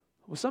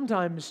Well,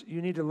 sometimes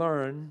you need to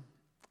learn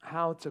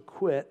how to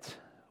quit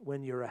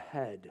when you're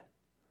ahead.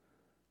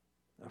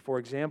 For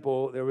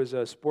example, there was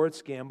a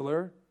sports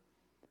gambler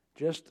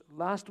just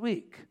last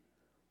week,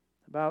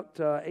 about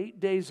 8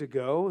 days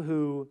ago,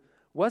 who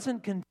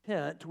wasn't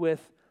content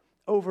with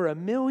over $1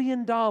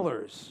 million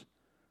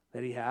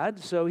that he had,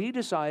 so he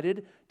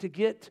decided to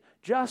get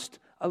just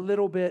a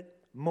little bit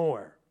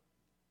more.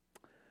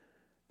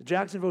 The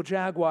Jacksonville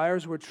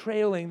Jaguars were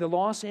trailing the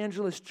Los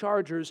Angeles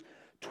Chargers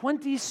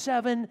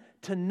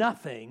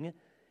 27-0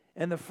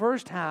 in the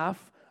first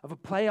half of a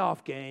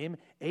playoff game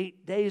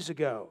 8 days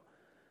ago.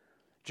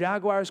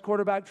 Jaguars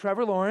quarterback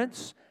Trevor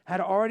Lawrence had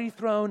already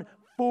thrown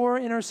 4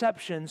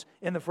 interceptions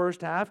in the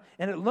first half,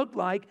 and it looked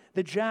like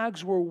the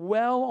Jags were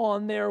well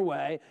on their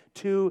way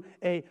to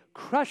a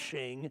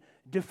crushing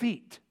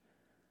defeat.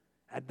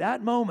 At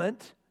that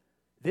moment,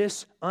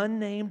 this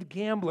unnamed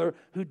gambler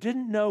who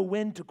didn't know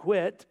when to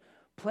quit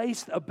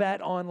placed a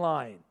bet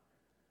online.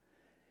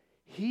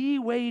 He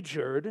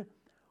wagered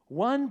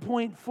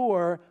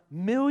 $1.4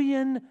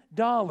 million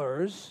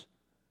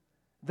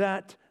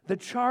that the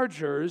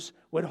Chargers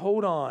would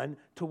hold on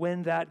to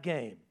win that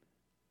game.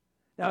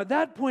 Now, at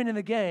that point in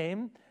the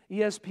game,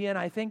 ESPN,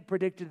 I think,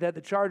 predicted that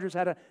the Chargers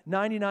had a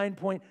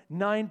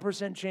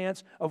 99.9%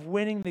 chance of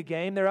winning the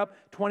game. They're up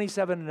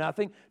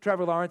 27-0.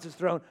 Trevor Lawrence has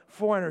thrown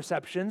 4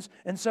 interceptions.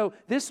 And so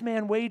this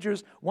man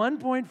wagers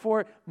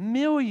 $1.4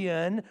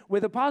 million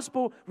with a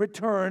possible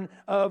return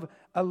of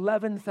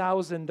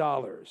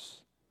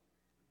 $11,000.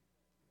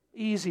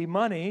 Easy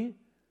money,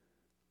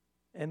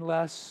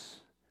 unless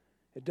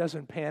it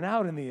doesn't pan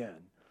out in the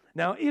end.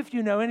 Now, if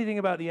you know anything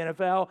about the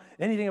NFL,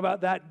 anything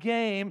about that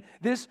game,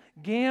 this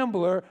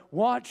gambler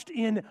watched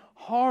in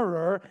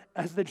horror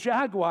as the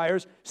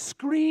Jaguars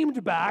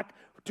screamed back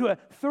to a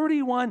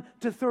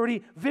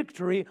 31-30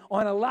 victory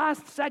on a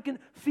last-second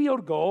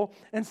field goal.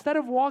 Instead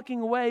of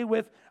walking away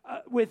with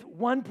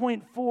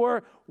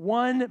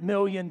 $1.41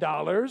 million,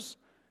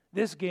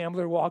 this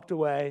gambler walked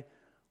away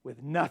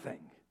with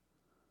nothing.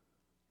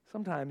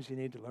 Sometimes you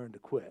need to learn to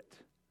quit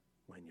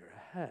when you're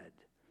ahead.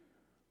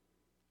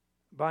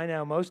 By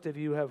now, most of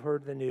you have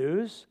heard the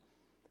news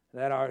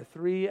that our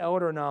 3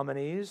 elder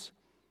nominees,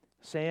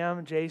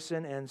 Sam,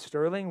 Jason, and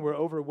Sterling, were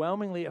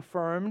overwhelmingly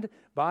affirmed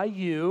by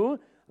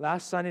you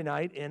last Sunday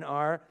night in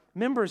our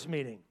members'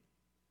 meeting.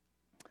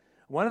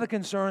 One of the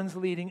concerns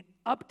leading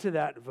up to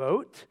that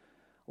vote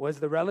was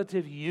the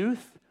relative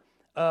youth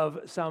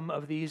of some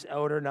of these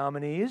elder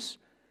nominees.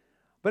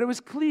 But it was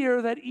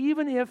clear that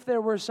even if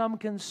there were some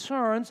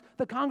concerns,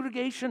 the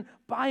congregation,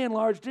 by and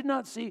large, did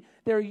not see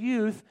their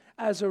youth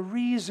as a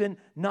reason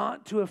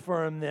not to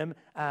affirm them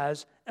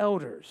as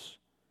elders.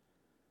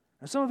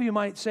 Now, some of you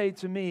might say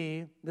to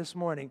me this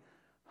morning,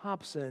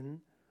 Hobson,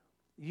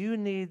 you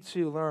need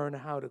to learn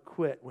how to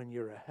quit when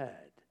you're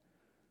ahead.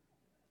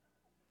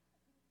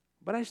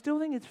 But I still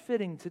think it's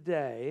fitting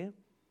today,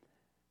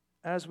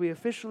 as we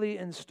officially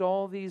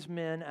install these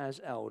men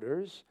as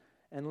elders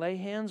and lay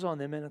hands on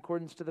them in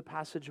accordance to the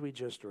passage we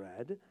just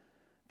read,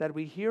 that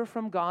we hear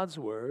from God's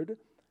word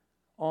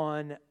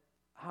on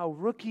how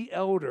rookie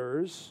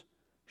elders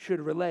should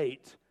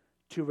relate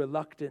to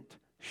reluctant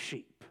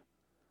sheep.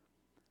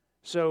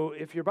 So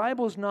if your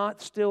Bible's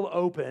not still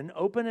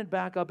open it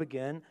back up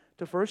again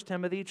to 1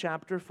 Timothy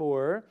chapter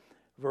 4,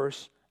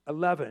 verse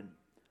 11.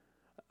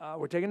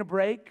 We're taking a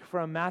break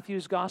from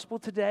Matthew's gospel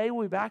today.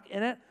 We'll be back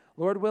in it,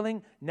 Lord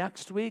willing,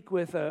 next week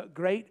with a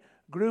great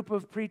group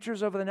of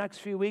preachers over the next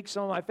few weeks.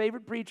 Some of my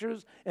favorite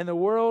preachers in the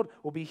world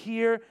will be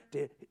here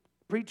to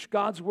preach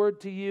God's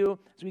word to you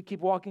as we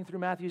keep walking through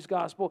Matthew's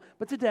gospel.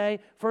 But today,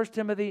 1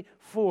 Timothy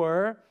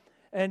 4,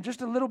 and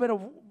just a little bit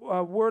of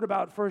word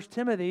about 1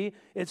 Timothy.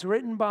 It's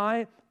written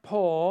by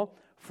Paul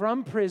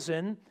from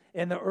prison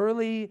in the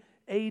early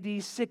AD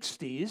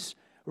 60s,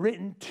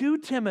 written to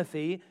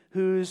Timothy,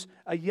 who's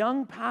a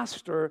young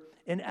pastor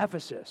in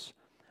Ephesus.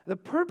 The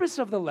purpose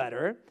of the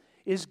letter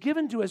is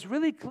given to us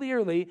really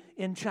clearly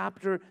in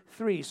chapter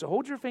 3. So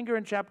hold your finger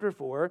in chapter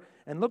 4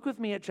 and look with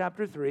me at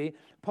chapter 3.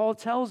 Paul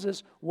tells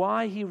us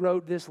why he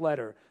wrote this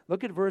letter.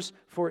 Look at verse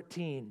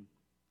 14.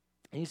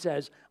 He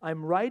says,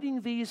 I'm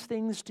writing these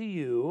things to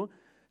you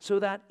so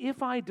that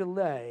if I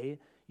delay,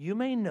 you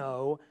may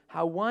know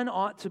how one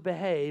ought to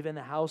behave in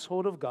the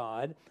household of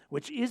God,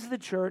 which is the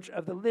church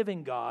of the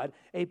living God,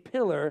 a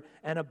pillar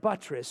and a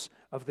buttress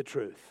of the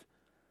truth.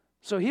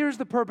 So here's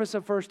the purpose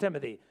of 1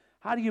 Timothy.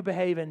 How do you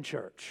behave in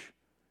church?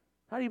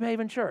 How do you behave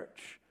in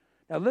church?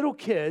 Now, little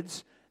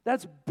kids,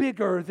 that's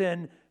bigger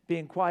than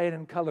being quiet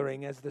and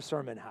coloring as the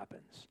sermon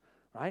happens,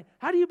 right?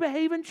 How do you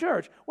behave in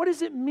church? What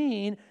does it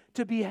mean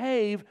to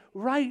behave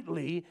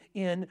rightly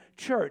in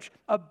church?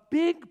 A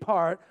big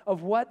part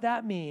of what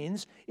that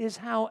means is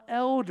how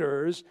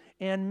elders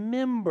and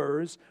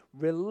members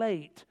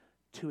relate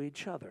to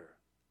each other.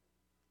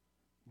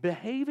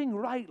 Behaving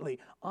rightly,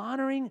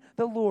 honoring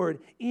the Lord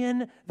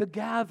in the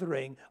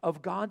gathering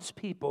of God's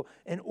people.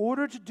 In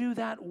order to do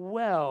that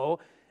well,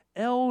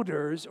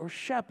 elders or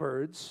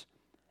shepherds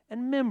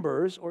and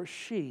members or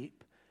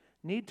sheep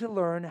need to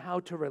learn how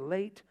to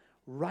relate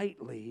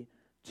rightly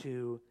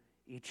to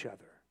each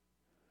other.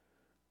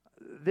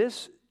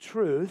 this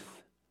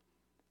truth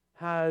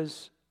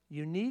has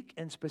unique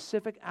and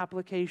specific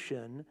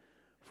application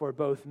for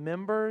both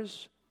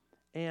members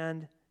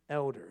and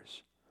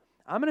elders.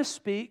 I'm going to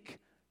speak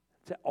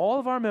to all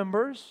of our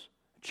members,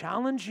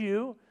 challenge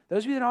you.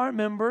 Those of you that aren't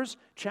members,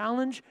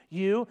 challenge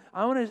you.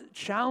 I want to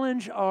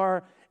challenge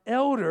our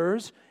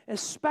elders,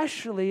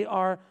 especially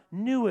our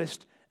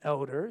newest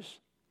elders.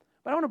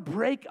 But I want to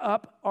break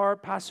up our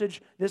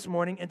passage this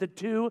morning into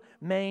two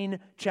main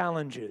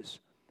challenges.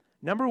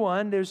 Number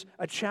one, there's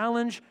a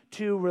challenge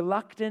to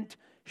reluctant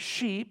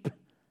sheep.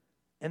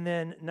 And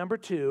then number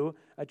two,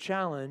 a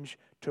challenge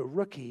to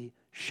rookie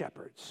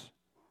shepherds.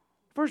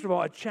 First of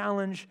all, a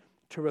challenge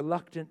to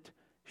reluctant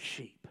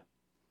sheep.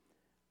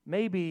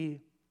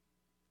 Maybe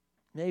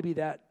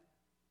that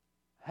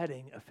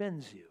heading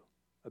offends you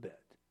a bit.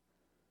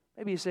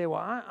 Maybe you say,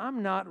 well,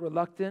 I'm not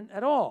reluctant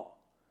at all.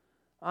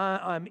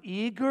 I'm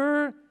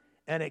eager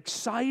and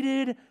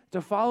excited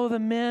to follow the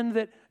men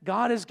that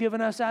God has given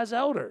us as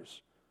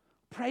elders.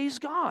 Praise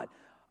God.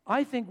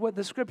 I think what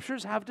the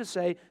Scriptures have to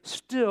say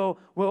still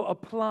will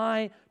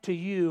apply to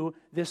you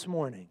this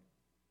morning.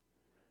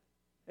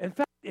 In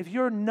fact, if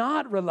you're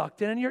not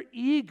reluctant and you're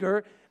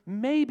eager,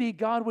 maybe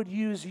God would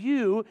use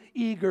you,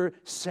 eager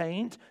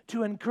saint,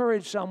 to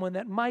encourage someone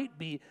that might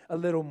be a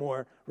little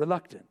more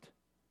reluctant.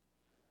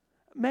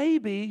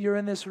 Maybe you're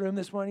in this room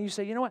this morning and you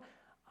say, you know what?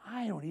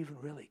 I don't even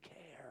really care.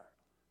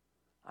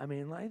 I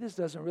mean, this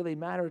doesn't really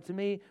matter to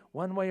me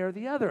one way or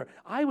the other.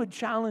 I would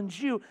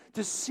challenge you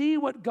to see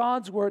what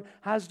God's Word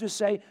has to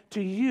say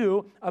to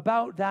you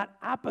about that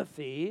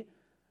apathy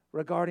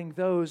regarding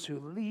those who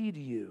lead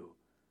you.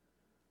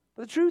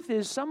 But the truth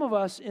is, some of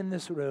us in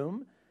this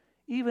room,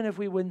 even if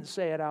we wouldn't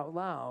say it out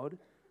loud,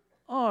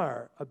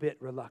 are a bit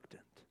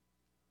reluctant.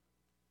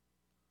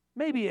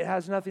 Maybe it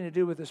has nothing to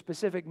do with the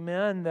specific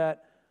men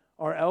that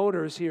are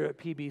elders here at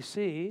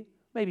PBC.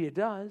 Maybe it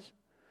does.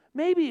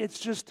 Maybe it's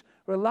just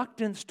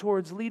reluctance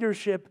towards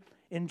leadership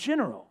in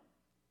general.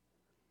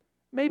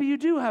 Maybe you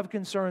do have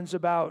concerns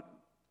about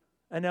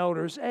an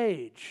elder's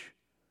age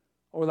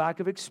or lack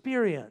of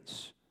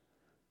experience.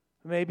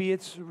 Maybe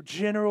it's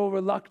general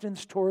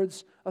reluctance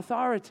towards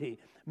authority.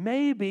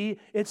 Maybe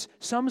it's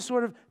some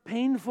sort of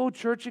painful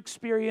church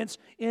experience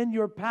in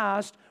your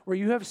past where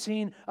you have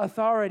seen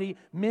authority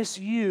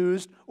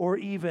misused or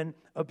even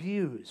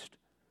abused.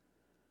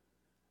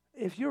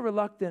 If you're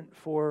reluctant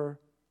for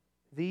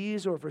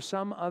these or for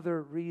some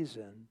other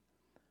reason,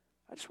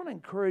 I just want to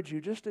encourage you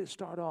just to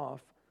start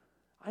off.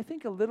 I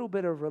think a little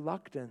bit of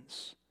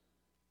reluctance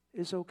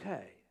is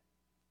okay.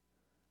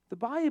 The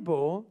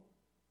Bible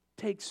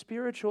takes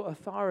spiritual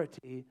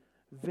authority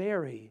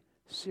very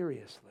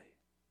seriously.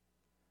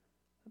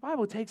 The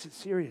Bible takes it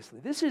seriously.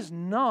 This is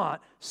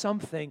not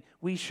something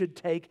we should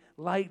take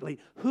lightly.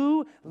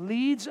 Who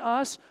leads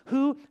us,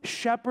 who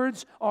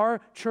shepherds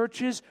our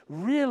churches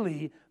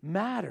really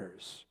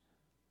matters.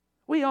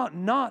 We ought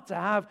not to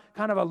have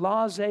kind of a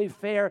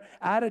laissez-faire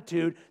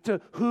attitude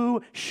to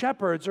who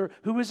shepherds or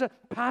who is a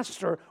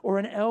pastor or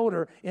an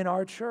elder in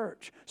our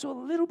church. So a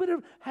little bit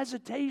of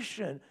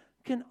hesitation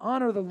can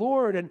honor the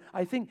Lord and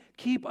I think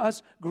keep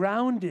us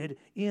grounded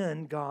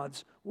in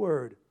God's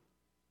Word.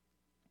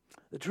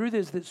 The truth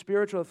is that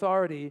spiritual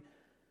authority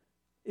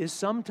is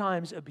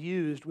sometimes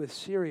abused with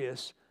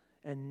serious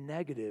and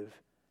negative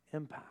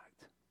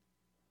impact.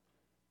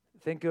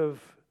 Think of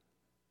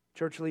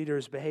church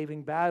leaders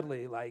behaving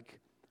badly like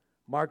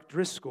Mark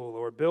Driscoll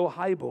or Bill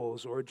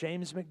Hybels or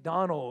James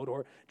McDonald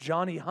or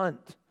Johnny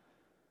Hunt,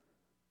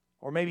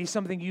 or maybe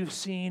something you've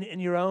seen in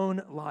your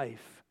own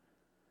life.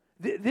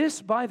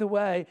 This, by the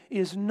way,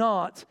 is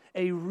not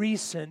a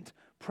recent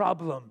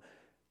problem.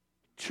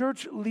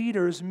 Church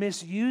leaders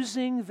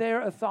misusing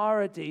their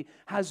authority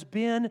has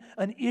been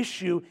an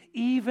issue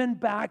even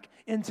back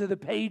into the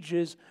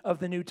pages of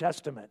the New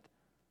Testament.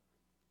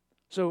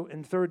 So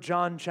in 3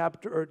 John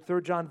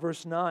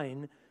verse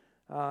 9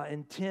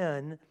 and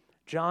 10,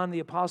 John the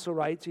apostle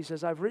writes, he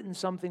says, I've written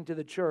something to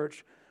the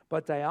church,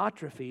 but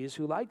Diotrephes,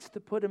 who likes to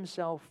put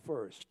himself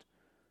first,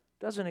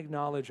 doesn't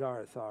acknowledge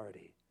our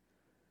authority.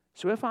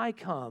 So if I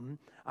come,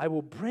 I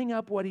will bring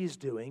up what he's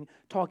doing,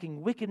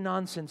 talking wicked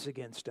nonsense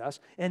against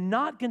us, and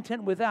not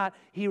content with that,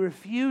 he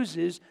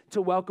refuses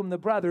to welcome the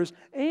brothers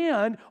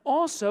and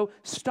also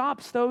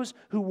stops those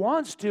who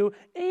wants to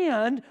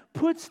and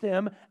puts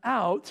them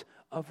out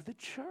of the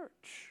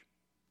church.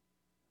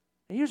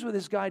 And here's what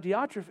this guy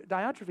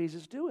Diotrephes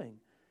is doing.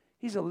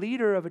 He's a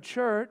leader of a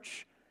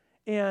church,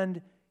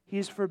 and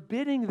he's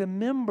forbidding the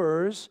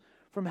members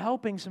from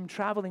helping some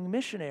traveling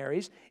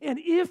missionaries. And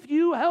if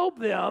you help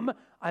them,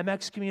 I'm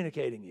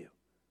excommunicating you,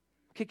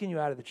 kicking you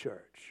out of the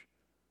church.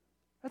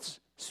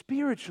 That's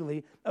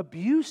spiritually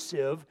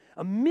abusive,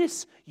 a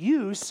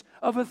misuse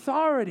of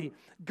authority.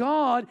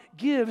 God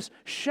gives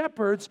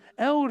shepherds,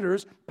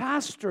 elders,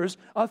 pastors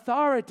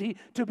authority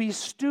to be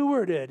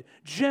stewarded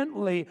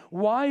gently,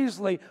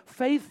 wisely,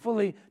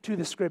 faithfully to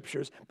the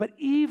Scriptures. But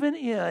even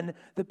in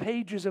the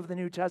pages of the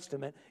New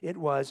Testament, it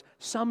was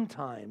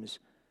sometimes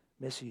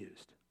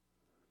misused.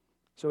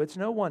 So it's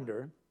no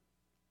wonder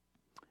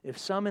if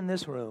some in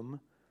this room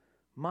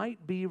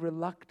might be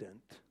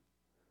reluctant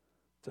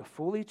to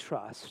fully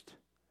trust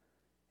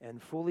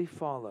and fully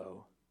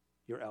follow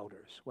your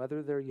elders,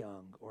 whether they're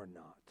young or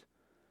not.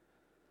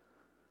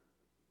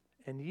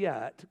 And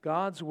yet,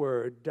 God's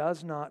word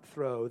does not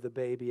throw the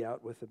baby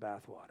out with the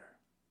bathwater.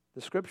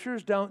 The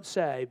scriptures don't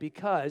say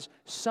because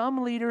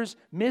some leaders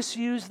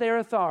misuse their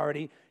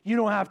authority, you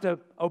don't have to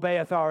obey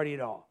authority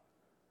at all.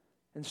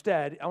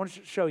 Instead, I want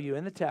to show you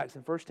in the text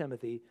in 1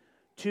 Timothy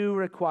 2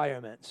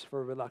 requirements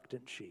for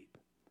reluctant sheep.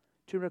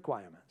 2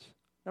 requirements.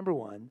 Number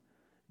 1,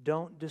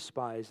 don't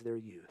despise their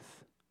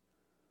youth.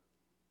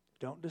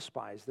 Don't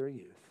despise their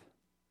youth.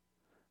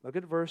 Look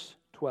at verse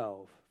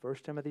 12, 1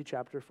 Timothy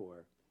chapter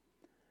 4.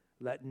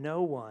 Let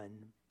no one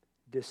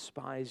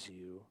despise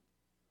you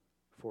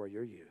for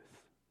your youth.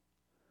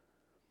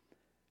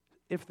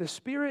 If the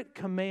Spirit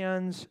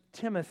commands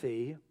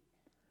Timothy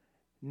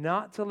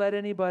not to let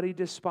anybody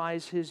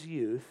despise his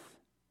youth,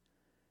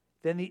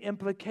 then the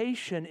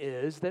implication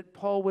is that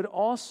Paul would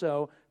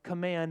also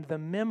command the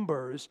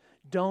members,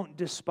 don't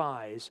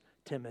despise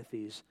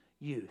Timothy's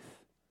youth.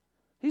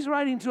 He's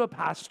writing to a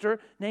pastor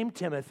named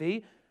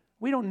Timothy.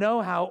 We don't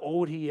know how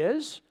old he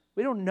is.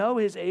 We don't know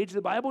his age.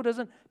 The Bible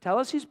doesn't tell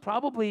us. He's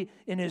probably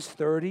in his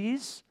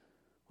 30s.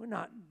 We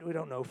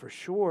don't know for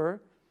sure.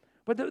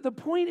 But the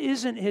point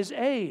isn't his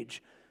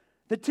age.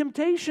 The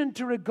temptation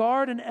to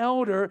regard an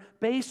elder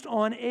based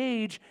on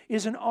age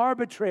is an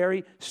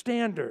arbitrary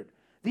standard.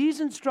 These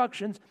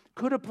instructions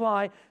could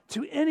apply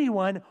to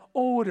anyone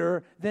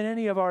older than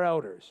any of our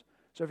elders.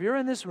 So if you're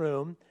in this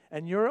room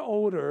and you're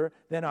older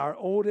than our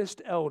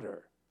oldest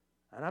elder,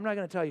 and I'm not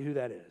going to tell you who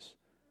that is,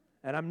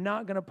 and I'm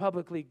not going to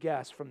publicly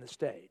guess from the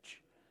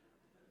stage.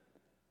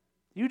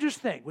 You just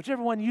think,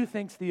 whichever one you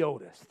think's the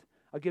oldest.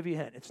 I'll give you a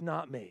hint, it's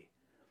not me.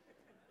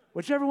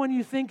 Whichever one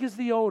you think is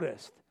the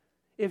oldest,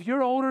 if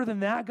you're older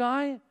than that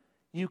guy,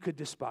 you could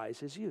despise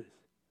his youth.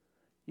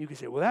 You could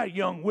say, well, that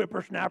young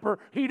whippersnapper,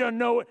 he doesn't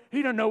know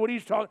what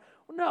he's talking.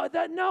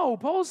 No,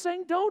 Paul's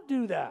saying don't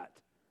do that.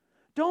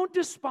 Don't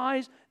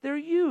despise their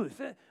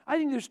youth. I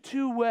think there's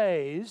 2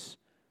 ways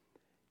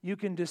you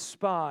can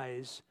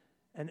despise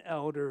an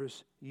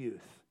elder's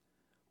youth.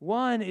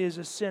 One is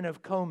a sin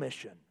of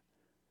commission.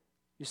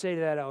 You say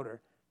to that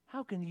elder,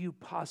 how can you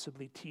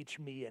possibly teach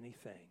me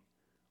anything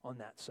on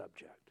that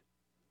subject?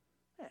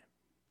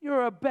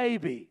 You're a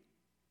baby.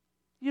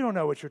 You don't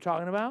know what you're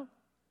talking about.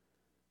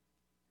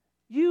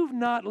 You've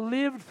not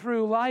lived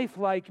through life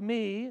like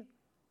me,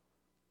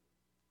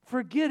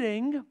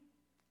 forgetting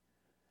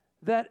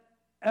that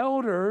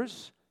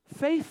elders,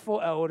 faithful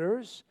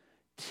elders,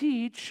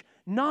 teach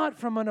not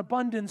from an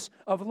abundance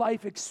of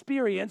life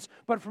experience,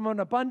 but from an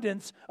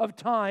abundance of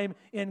time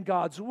in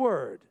God's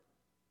Word.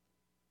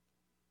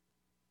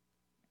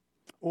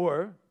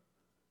 Or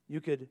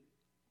you could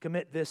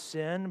commit this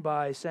sin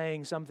by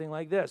saying something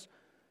like this,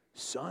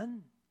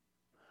 son,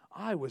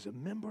 I was a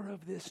member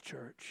of this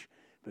church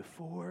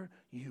before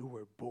you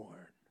were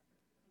born.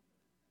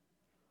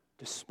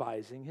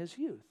 Despising his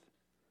youth.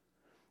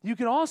 You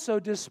can also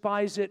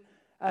despise it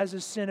as a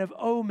sin of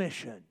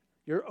omission.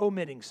 You're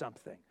omitting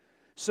something.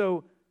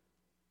 So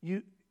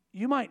you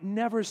might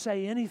never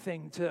say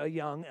anything to a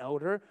young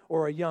elder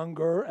or a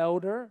younger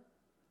elder.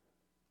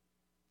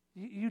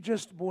 You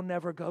just will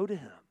never go to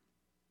him.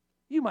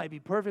 You might be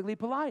perfectly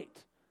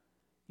polite.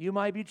 You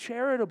might be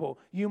charitable.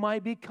 You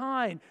might be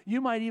kind.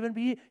 You might even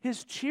be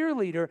his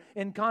cheerleader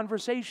in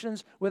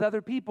conversations with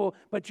other people.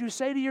 But you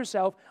say to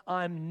yourself,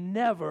 I'm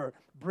never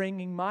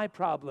bringing my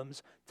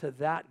problems to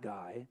that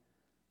guy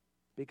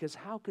because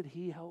how could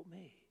he help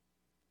me?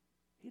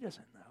 He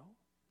doesn't know.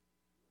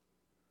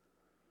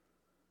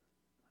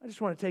 I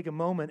just want to take a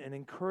moment and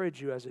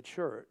encourage you as a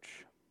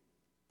church.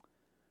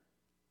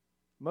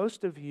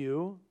 Most of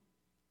you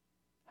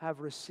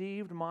have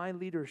received my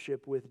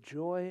leadership with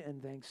joy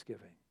and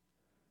thanksgiving.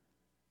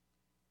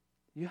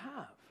 You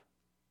have.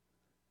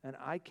 And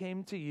I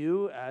came to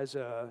you as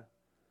a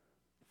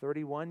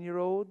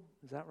 31-year-old,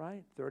 is that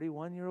right?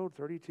 31-year-old,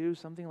 32,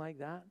 something like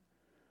that,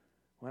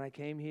 when I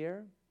came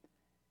here.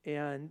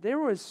 And there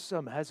was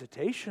some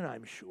hesitation,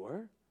 I'm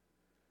sure.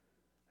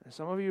 And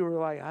some of you were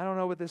like, I don't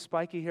know what this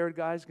spiky-haired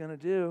guy's going to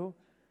do.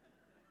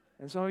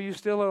 And some of you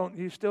still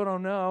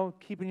don't know,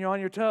 keeping you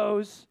on your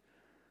toes.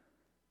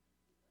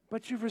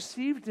 But you've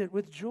received it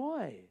with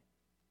joy.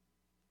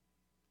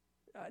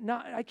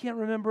 I can't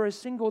remember a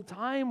single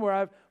time where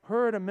I've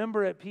heard a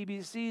member at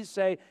PBC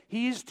say,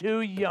 he's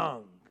too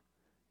young.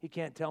 He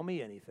can't tell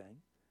me anything.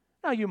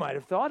 Now, you might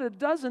have thought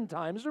 12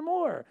 times or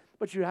more,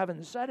 but you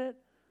haven't said it.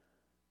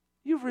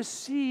 You've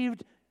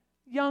received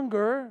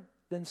younger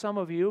than some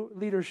of you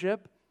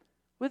leadership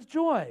with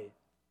joy.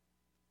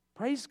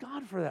 Praise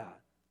God for that.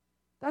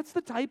 That's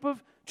the type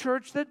of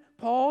church that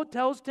Paul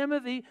tells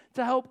Timothy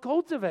to help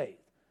cultivate.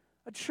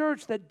 A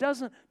church that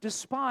doesn't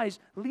despise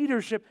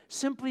leadership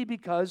simply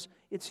because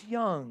it's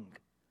young.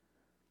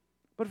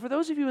 But for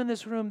those of you in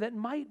this room that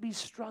might be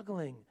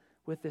struggling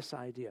with this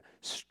idea,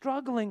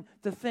 struggling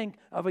to think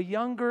of a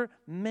younger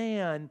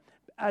man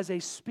as a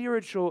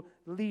spiritual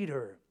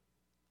leader,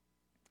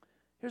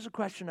 here's a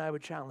question I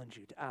would challenge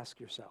you to ask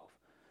yourself.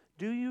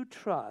 do you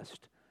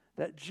trust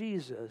that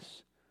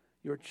Jesus,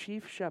 your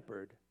chief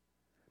shepherd,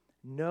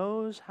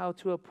 knows how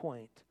to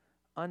appoint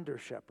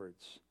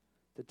under-shepherds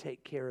to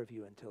take care of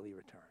you until he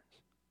returns?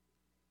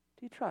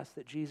 Do you trust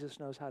that Jesus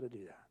knows how to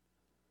do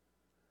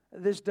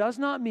that? This does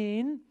not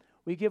mean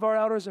we give our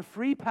elders a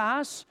free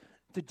pass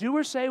to do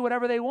or say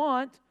whatever they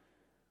want,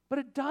 but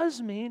it does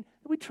mean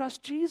that we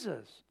trust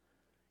Jesus.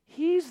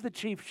 He's the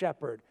chief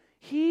shepherd.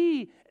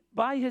 He,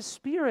 by his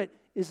Spirit,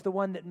 is the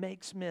one that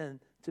makes men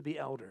to be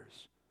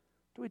elders.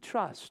 Do we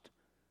trust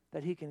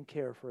that he can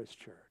care for his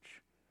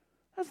church?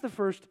 That's the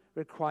first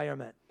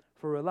requirement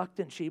for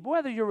reluctant sheep.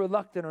 Whether you're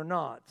reluctant or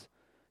not,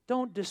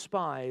 don't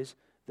despise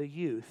the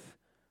youth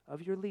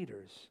of your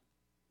leaders.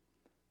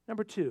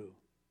 Number two,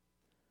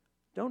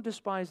 don't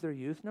despise their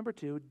youth. Number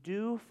two,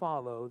 do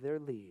follow their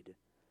lead.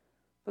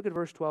 Look at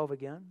verse 12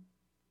 again.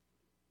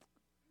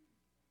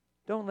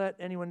 Don't let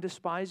anyone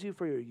despise you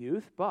for your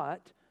youth,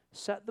 but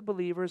set the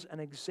believers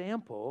an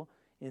example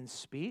in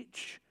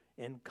speech,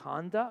 in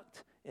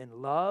conduct,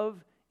 in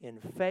love, in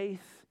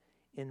faith,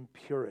 in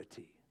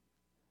purity.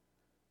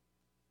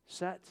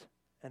 Set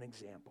an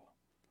example.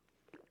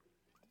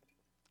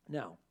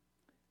 Now,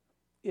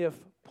 if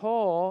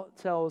Paul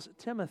tells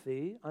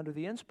Timothy, under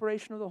the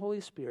inspiration of the Holy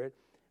Spirit,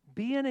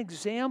 be an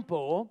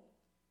example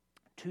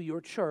to your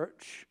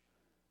church,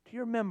 to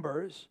your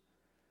members,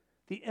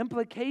 the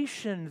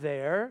implication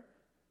there,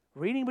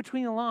 reading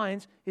between the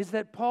lines, is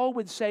that Paul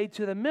would say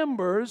to the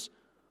members,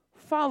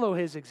 follow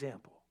his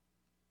example.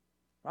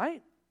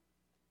 Right?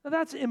 Now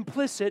that's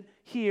implicit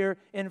here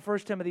in 1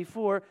 Timothy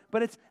 4,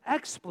 but it's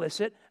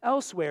explicit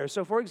elsewhere.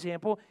 So for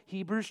example,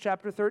 Hebrews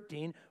chapter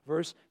 13,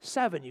 verse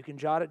 7. You can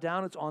jot it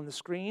down, it's on the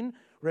screen.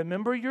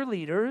 Remember your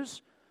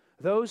leaders,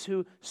 those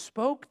who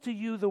spoke to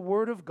you the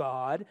word of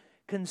God.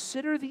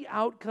 Consider the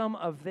outcome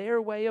of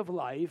their way of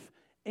life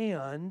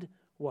and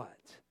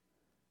what?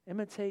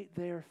 Imitate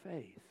their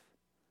faith.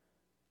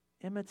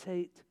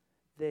 Imitate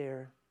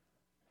their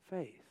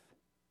faith.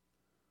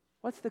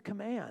 What's the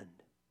command?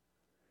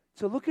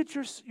 So look at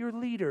your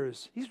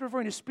leaders. He's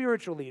referring to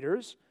spiritual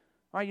leaders.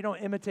 All right, you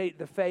don't imitate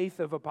the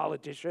faith of a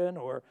politician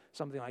or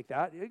something like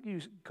that.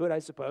 You could, I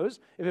suppose,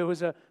 if it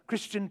was a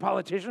Christian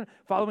politician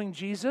following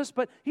Jesus,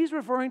 but he's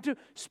referring to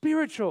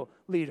spiritual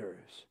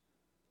leaders.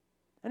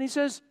 And he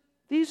says,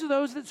 these are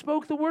those that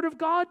spoke the word of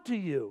God to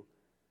you.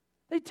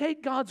 They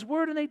take God's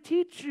word and they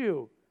teach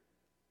you.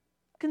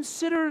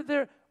 Consider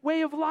their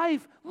way of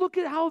life. Look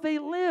at how they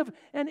live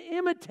and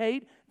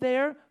imitate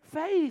their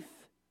faith.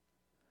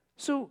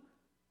 So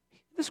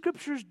the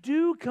Scriptures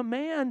do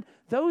command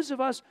those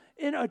of us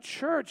in a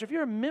church, if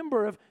you're a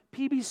member of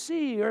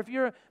PBC or if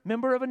you're a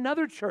member of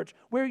another church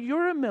where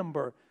you're a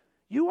member,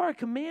 you are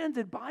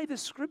commanded by the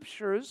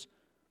Scriptures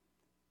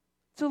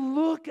to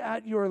look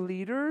at your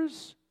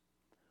leaders,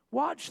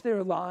 watch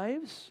their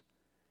lives,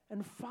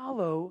 and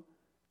follow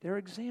their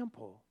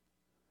example.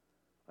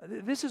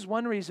 This is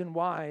one reason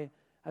why,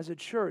 as a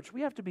church,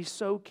 we have to be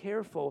so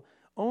careful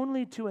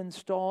only to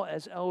install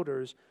as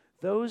elders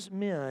those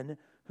men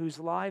whose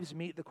lives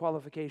meet the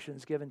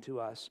qualifications given to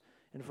us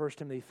in 1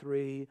 Timothy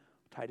 3,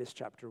 Titus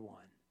chapter 1.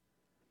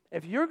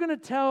 If you're going to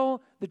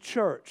tell the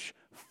church,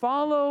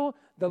 follow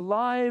the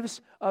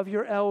lives of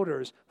your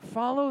elders,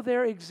 follow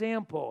their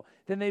example,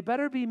 then they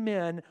better be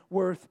men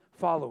worth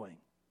following,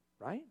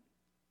 right?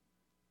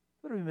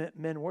 Better be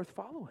men worth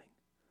following.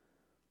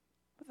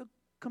 But the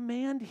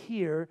command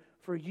here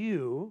for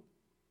you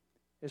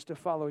is to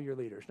follow your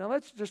leaders. Now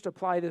let's just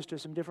apply this to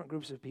some different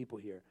groups of people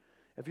here.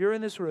 If you're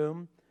in this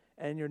room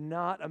and you're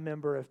not a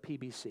member of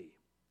PBC,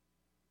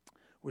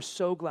 we're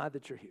so glad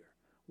that you're here.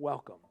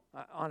 Welcome.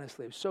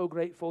 Honestly, I'm so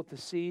grateful to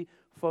see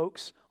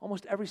folks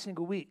almost every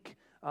single week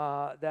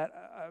that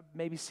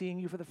may be seeing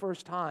you for the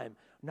first time,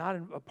 not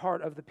a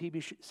part of the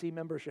PBC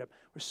membership.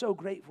 We're so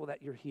grateful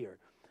that you're here.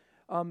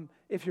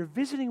 If you're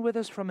visiting with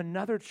us from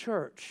another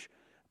church,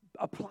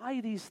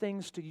 apply these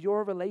things to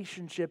your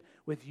relationship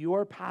with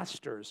your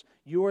pastors,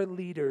 your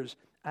leaders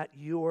at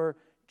your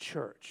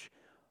church.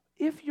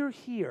 If you're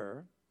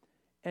here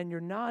and you're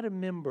not a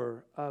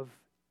member of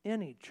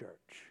any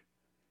church,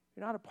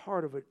 you're not a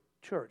part of a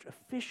church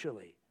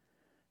officially,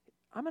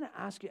 I'm going to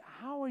ask you,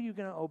 how are you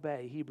going to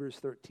obey Hebrews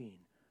 13,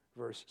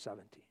 verse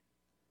 17?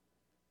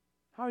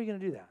 How are you going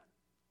to do that?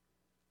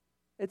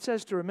 It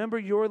says to remember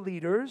your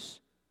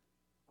leaders.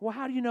 Well,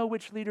 how do you know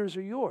which leaders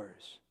are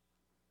yours?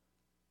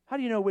 How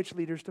do you know which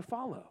leaders to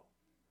follow?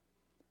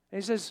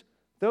 And he says,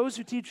 those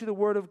who teach you the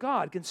word of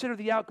God, consider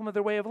the outcome of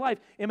their way of life,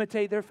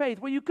 imitate their faith.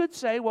 Well, you could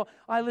say, well,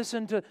 I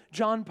listen to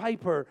John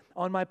Piper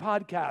on my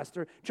podcast,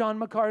 or John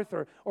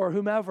MacArthur, or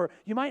whomever.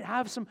 You might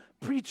have some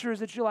preachers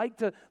that you like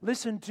to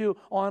listen to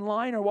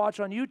online or watch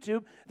on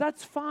YouTube.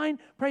 That's fine.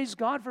 Praise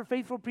God for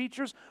faithful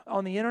preachers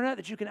on the internet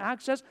that you can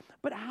access.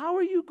 But how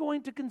are you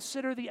going to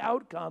consider the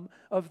outcome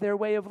of their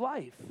way of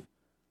life?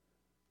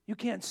 You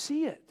can't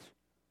see it.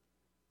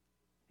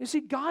 You see,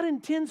 God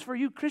intends for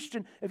you,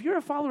 Christian, if you're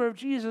a follower of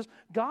Jesus,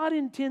 God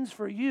intends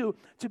for you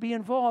to be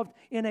involved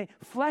in a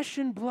flesh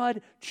and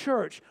blood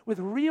church with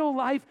real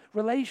life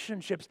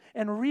relationships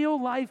and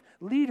real life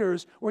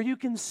leaders where you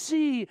can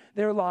see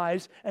their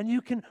lives and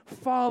you can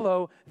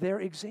follow their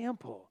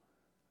example.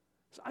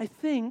 So I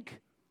think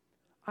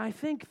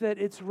that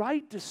it's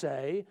right to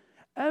say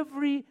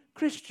every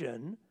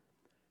Christian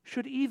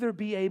should either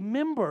be a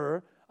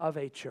member of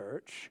a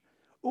church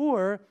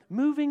or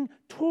moving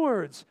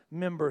towards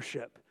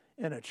membership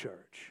in a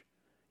church.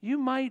 You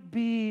might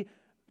be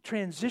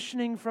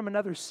transitioning from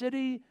another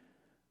city.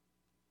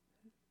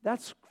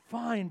 That's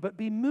fine, but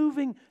be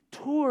moving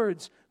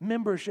towards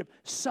membership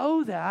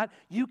so that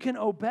you can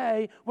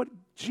obey what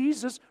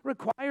Jesus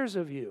requires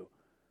of you.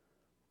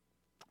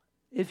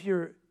 If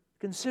you're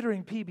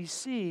considering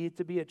PBC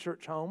to be a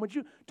church home, would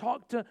you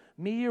talk to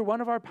me or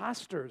one of our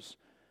pastors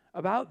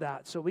about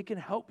that so we can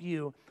help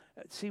you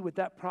see what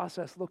that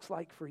process looks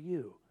like for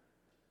you?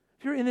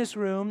 If you're in this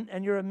room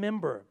and you're a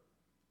member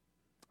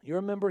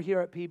here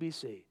at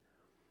PBC,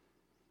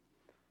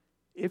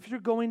 if you're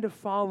going to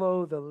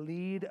follow the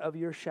lead of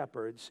your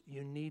shepherds,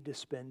 you need to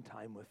spend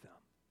time with them.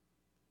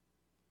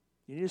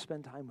 You need to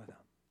spend time with them.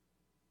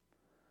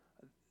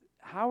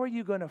 How are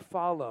you going to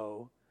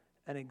follow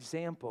an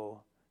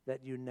example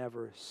that you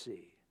never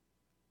see?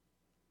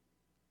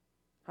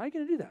 How are you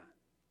going to do that?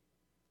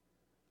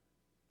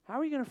 How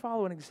are you going to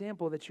follow an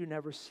example that you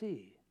never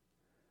see?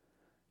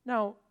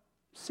 Now,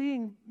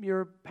 seeing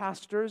your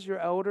pastors, your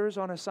elders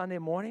on a Sunday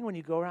morning when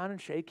you go around and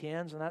shake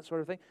hands and that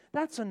sort of thing,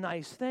 that's a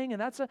nice thing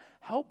and that's a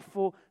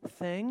helpful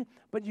thing,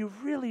 but you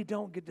really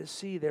don't get to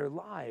see their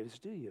lives,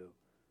 do you?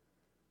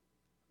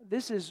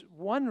 This is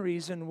one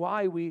reason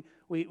why we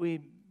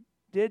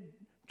did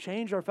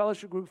change our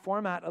fellowship group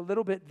format a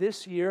little bit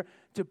this year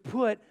to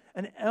put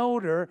an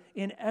elder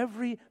in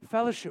every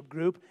fellowship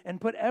group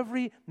and put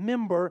every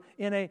member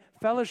in a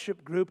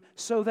fellowship group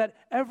so that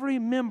every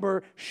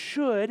member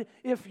should,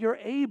 if you're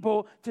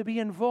able to be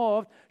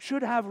involved,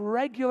 should have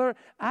regular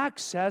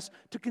access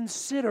to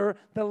consider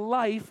the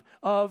life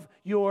of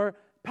your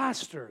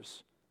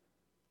pastors,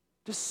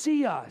 to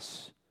see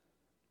us,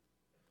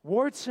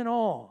 warts and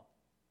all,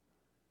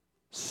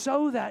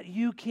 so that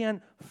you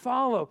can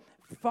follow.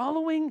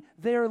 Following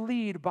their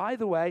lead, by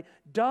the way,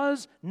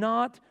 does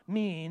not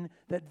mean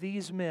that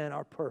these men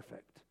are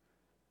perfect.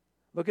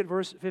 Look at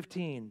verse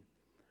 15.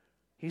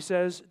 He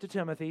says to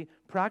Timothy,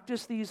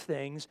 practice these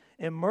things,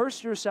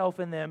 immerse yourself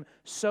in them,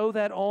 so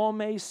that all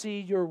may see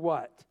your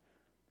what?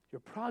 Your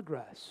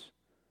progress.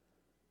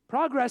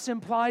 Progress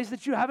implies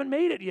that you haven't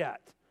made it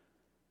yet.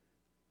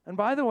 And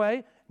by the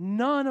way,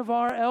 none of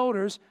our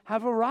elders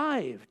have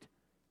arrived.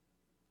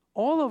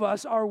 All of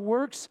us are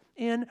works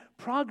in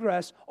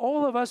progress.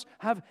 All of us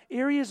have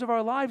areas of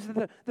our lives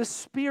that the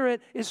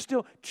Spirit is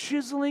still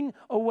chiseling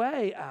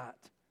away at.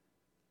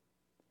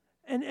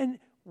 And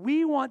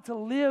we want to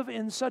live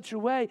in such a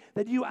way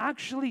that you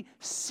actually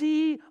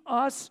see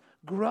us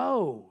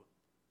grow.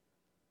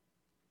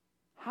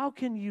 How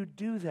can you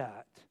do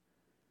that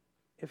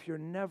if you're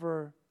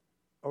never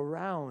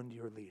around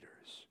your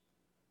leaders?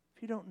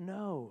 If you don't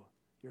know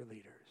your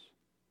leaders?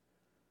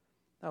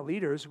 Now,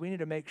 leaders, we need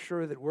to make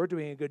sure that we're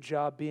doing a good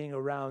job being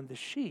around the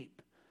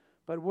sheep.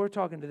 But we're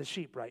talking to the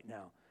sheep right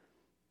now.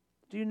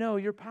 Do you know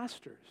your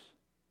pastors?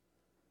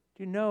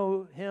 Do you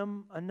know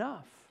him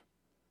enough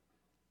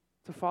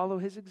to follow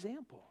his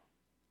example?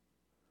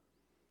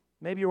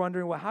 Maybe you're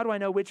wondering, well, how do I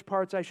know which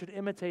parts I should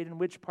imitate and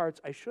which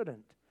parts I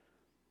shouldn't?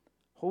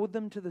 Hold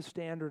them to the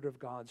standard of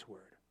God's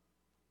word.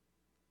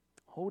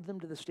 Hold them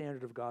to the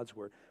standard of God's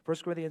word. 1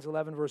 Corinthians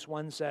 11 verse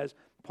 1 says,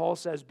 Paul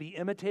says, be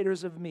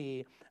imitators of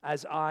me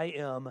as I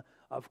am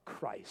of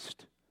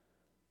Christ.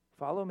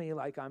 Follow me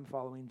like I'm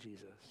following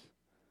Jesus.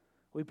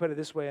 We put it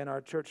this way in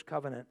our church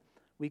covenant.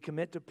 We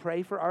commit to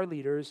pray for our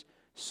leaders,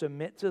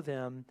 submit to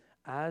them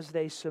as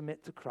they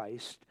submit to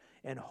Christ,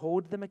 and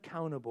hold them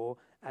accountable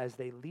as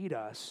they lead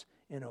us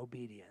in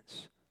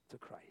obedience to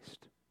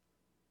Christ.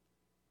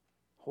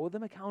 Hold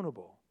them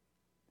accountable.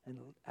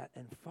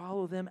 And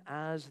follow them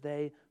as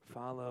they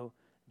follow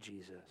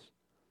Jesus.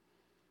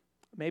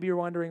 Maybe you're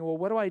wondering, well,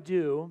 what do I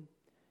do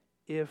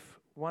if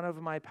one of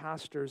my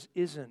pastors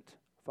isn't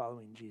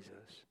following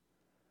Jesus?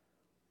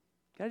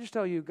 Can I just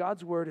tell you,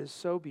 God's word is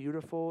so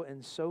beautiful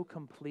and so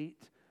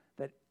complete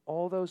that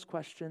all those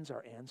questions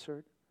are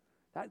answered.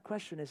 That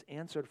question is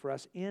answered for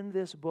us in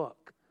this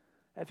book.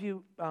 If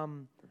you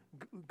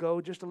go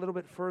just a little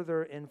bit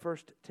further in 1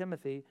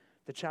 Timothy,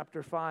 to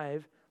chapter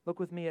 5, look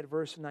with me at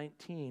verse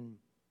 19.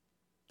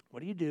 What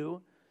do you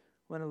do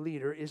when a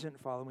leader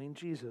isn't following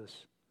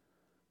Jesus?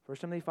 1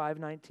 Timothy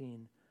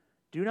 5:19.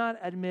 Do not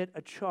admit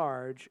a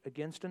charge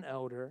against an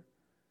elder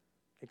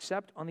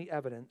except on the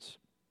evidence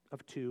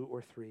of 2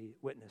 or 3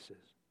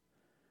 witnesses.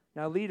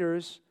 Now,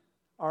 leaders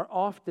are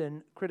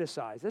often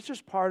criticized. That's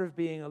just part of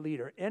being a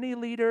leader. Any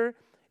leader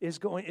is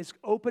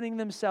opening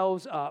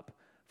themselves up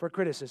for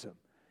criticism.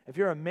 If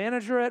you're a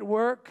manager at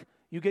work,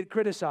 you get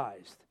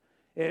criticized.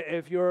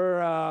 If you're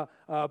a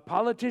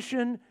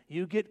politician,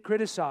 you get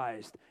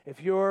criticized.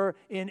 If you're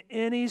in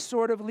any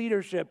sort of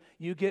leadership,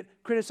 you get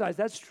criticized.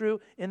 That's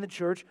true in the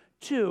church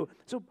too.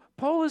 So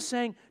Paul is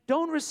saying,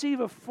 don't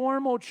receive a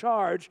formal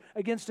charge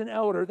against an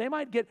elder. They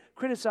might get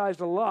criticized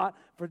a lot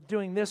for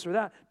doing this or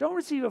that. Don't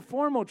receive a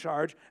formal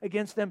charge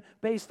against them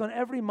based on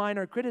every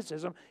minor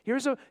criticism.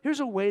 Here's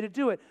a way to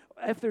do it.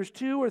 If there's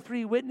 2 or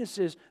 3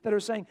 witnesses that are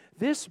saying,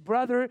 this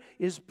brother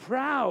is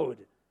proud,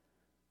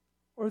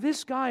 or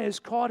this guy is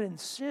caught in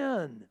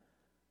sin,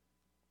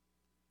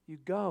 you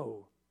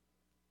go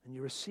and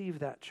you receive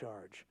that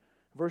charge.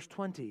 Verse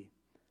 20,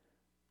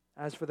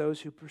 as for those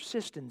who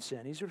persist in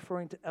sin, he's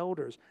referring to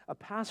elders, a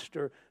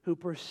pastor who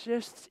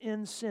persists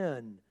in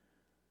sin,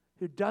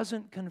 who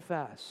doesn't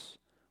confess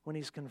when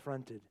he's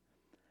confronted.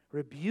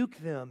 Rebuke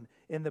them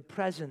in the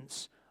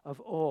presence of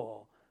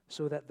all,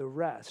 so that the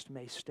rest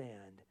may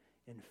stand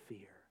in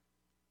fear.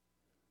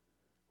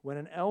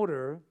 When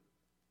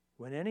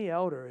any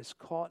elder is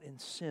caught in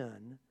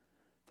sin,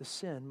 the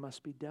sin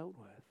must be dealt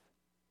with.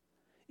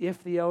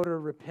 If the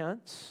elder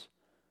repents,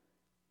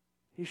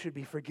 he should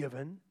be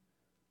forgiven.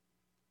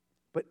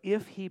 But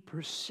if he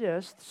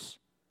persists,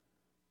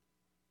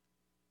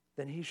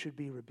 then he should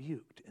be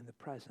rebuked in the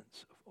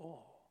presence of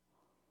all.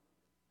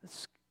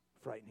 That's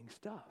frightening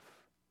stuff.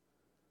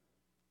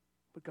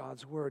 But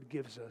God's word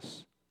gives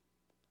us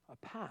a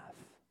path.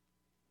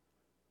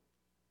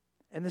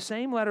 In the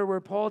same letter where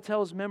Paul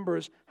tells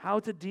members how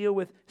to deal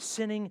with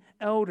sinning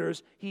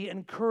elders, he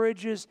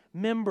encourages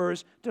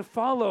members to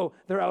follow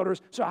their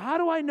elders. So how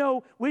do I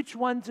know which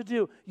one to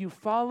do? You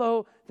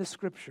follow the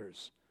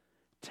Scriptures.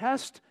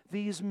 Test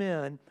these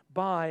men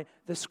by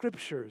the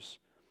Scriptures.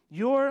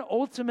 Your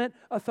ultimate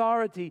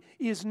authority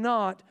is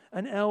not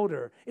an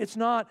elder. It's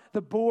not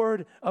the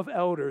board of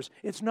elders.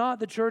 It's not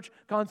the church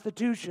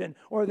constitution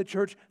or the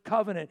church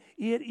covenant.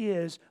 It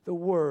is the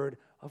Word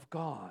of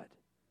God.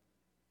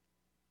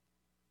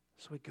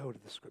 So we go to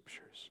the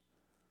Scriptures.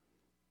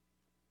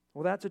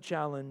 Well, that's a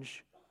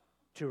challenge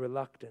to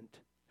reluctant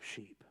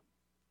sheep.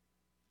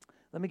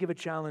 Let me give a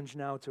challenge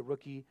now to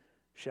rookie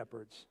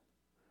shepherds.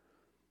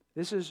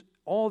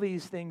 All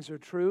these things are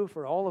true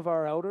for all of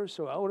our elders.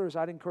 So elders,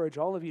 I'd encourage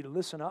all of you to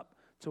listen up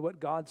to what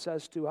God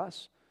says to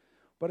us,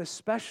 but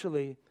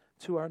especially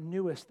to our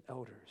newest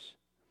elders.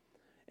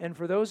 And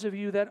for those of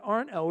you that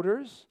aren't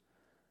elders,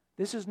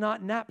 this is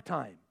not nap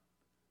time.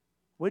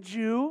 Would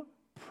you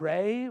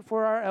pray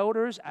for our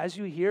elders as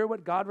you hear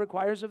what God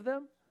requires of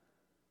them?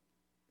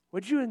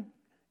 Would you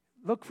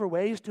look for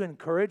ways to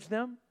encourage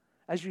them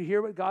as you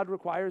hear what God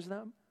requires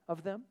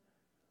of them?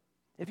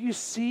 If you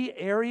see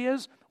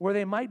areas where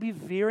they might be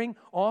veering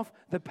off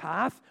the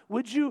path,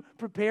 would you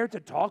prepare to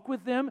talk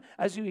with them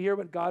as you hear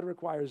what God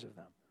requires of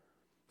them?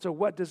 So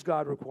what does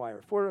God require?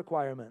 4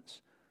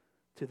 requirements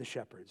to the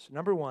shepherds.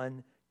 Number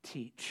 1,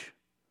 teach.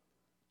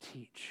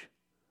 Teach.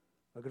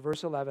 Look at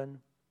verse 11.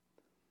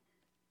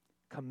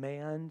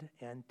 Command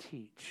and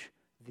teach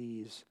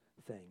these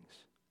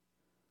things.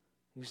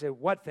 You say,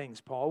 what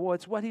things, Paul? Well,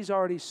 it's what he's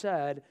already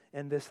said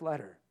in this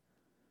letter.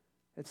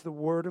 It's the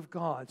Word of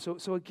God.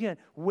 So again,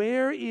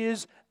 where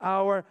is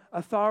our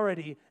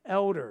authority,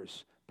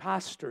 elders,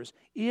 pastors?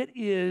 It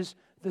is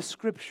the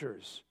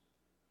Scriptures.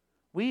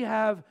 We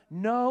have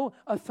no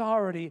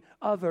authority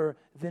other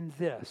than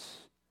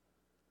this.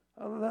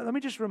 Let me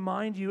just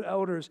remind you,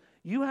 elders,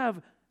 you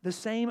have the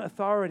same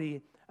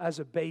authority as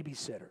a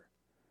babysitter.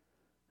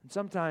 And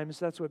sometimes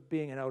that's what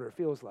being an elder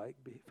feels like.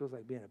 It feels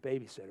like being a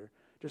babysitter.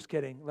 Just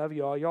kidding. Love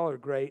you all. Y'all are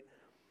great.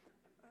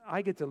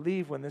 I get to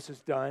leave when this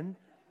is done.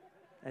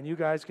 And you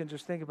guys can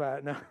just think about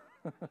it now.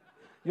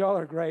 Y'all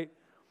are great.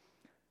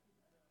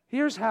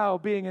 Here's how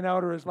being an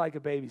elder is like a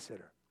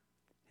babysitter.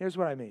 Here's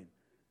what I mean.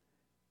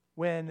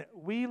 When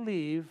we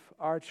leave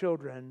our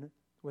children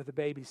with a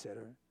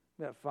babysitter,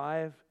 we have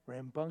 5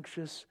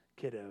 rambunctious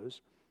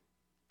kiddos,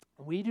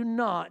 we do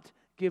not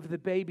give the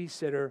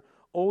babysitter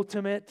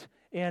ultimate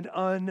and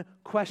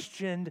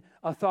unquestioned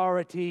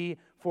authority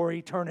for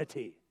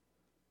eternity.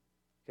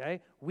 Okay?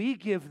 We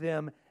give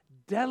them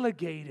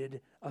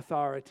delegated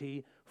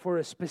authority for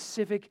a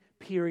specific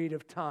period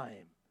of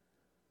time.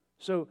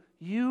 So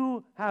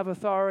you have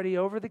authority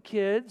over the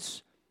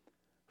kids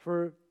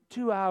for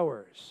 2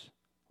 hours.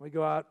 We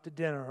go out to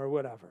dinner or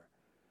whatever,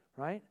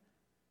 right?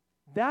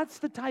 That's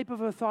the type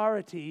of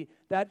authority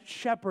that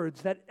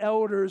shepherds, that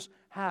elders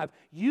have.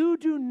 You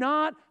do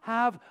not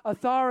have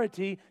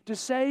authority to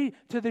say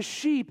to the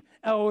sheep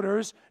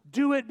elders,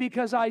 do it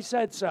because I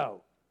said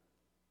so.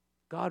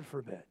 God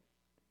forbid.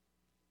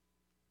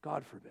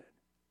 God forbid.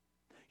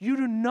 You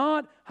do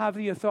not have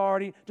the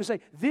authority to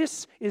say,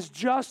 this is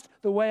just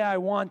the way I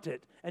want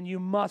it, and you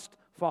must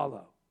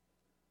follow.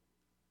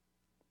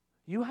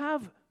 You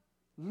have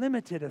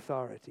limited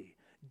authority,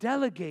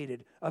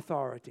 delegated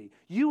authority.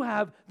 You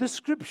have the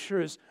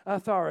Scriptures'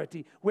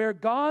 authority. Where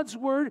God's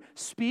Word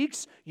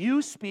speaks,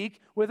 you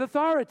speak with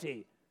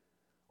authority.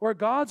 Where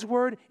God's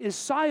Word is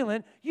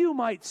silent, you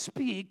might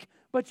speak,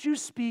 but you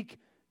speak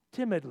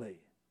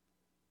timidly,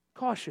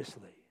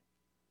 cautiously.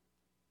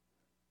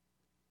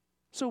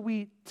 So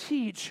we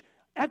teach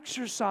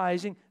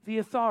exercising the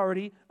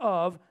authority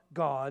of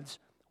God's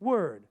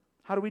word.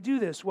 How do we do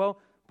this? Well,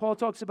 Paul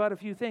talks about a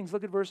few things.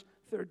 Look at verse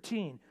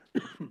 13.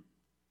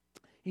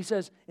 He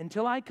says,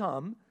 until I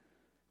come,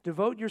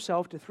 devote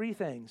yourself to three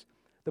things: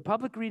 the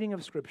public reading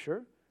of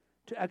Scripture,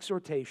 to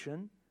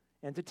exhortation,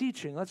 and to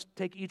teaching. Let's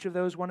take each of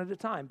those one at a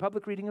time.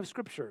 Public reading of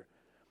Scripture.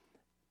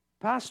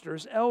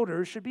 Pastors,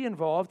 elders should be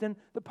involved in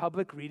the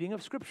public reading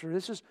of Scripture.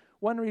 This is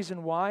one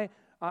reason why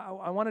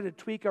I wanted to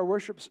tweak our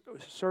worship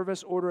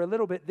service order a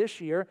little bit this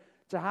year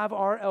to have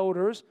our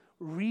elders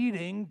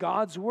reading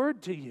God's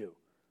Word to you.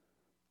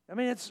 I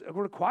mean, it's a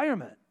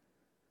requirement.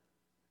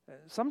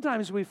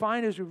 Sometimes we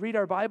find as we read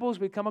our Bibles,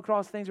 we come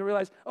across things and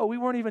realize, oh, we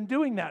weren't even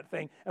doing that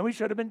thing, and we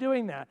should have been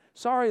doing that.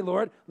 Sorry,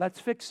 Lord, let's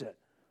fix it.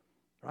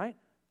 Right?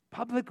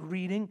 Public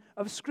reading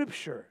of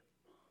Scripture.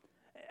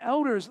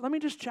 Elders, let me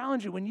just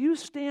challenge you. When you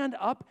stand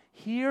up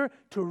here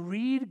to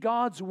read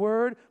God's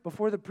Word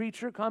before the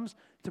preacher comes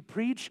to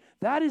preach,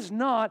 that is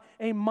not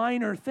a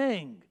minor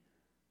thing.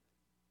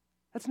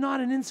 That's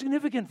not an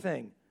insignificant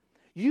thing.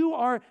 You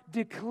are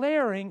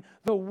declaring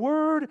the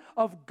Word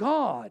of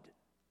God.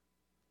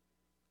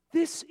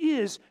 This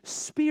is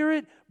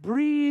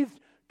Spirit-breathed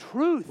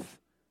truth.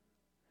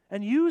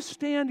 And you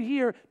stand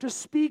here to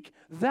speak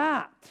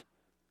that.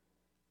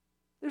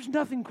 There's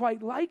nothing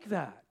quite like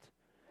that.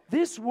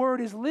 This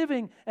word is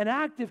living and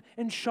active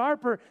and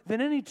sharper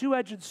than any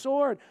two-edged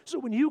sword. So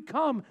when you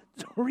come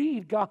to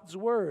read God's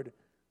word,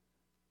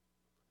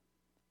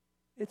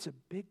 it's a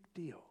big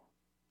deal.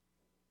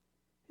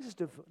 This is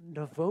to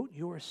devote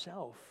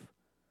yourself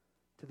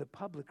to the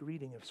public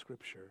reading of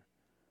Scripture.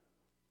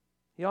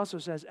 He also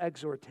says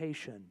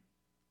exhortation.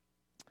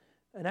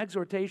 An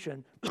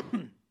exhortation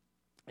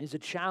is a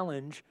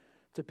challenge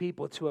to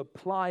people to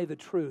apply the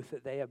truth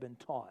that they have been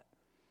taught.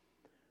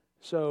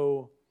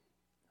 So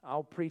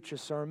I'll preach a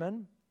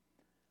sermon,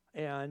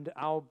 and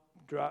I'll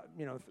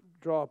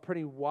draw a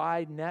pretty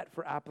wide net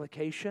for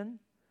application.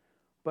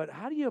 But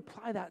how do you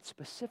apply that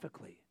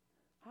specifically?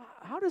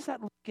 How does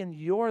that look in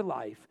your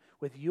life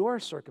with your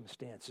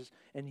circumstances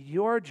and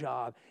your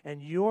job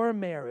and your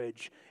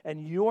marriage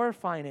and your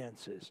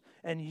finances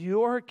and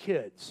your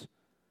kids?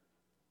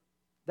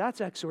 That's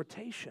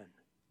exhortation.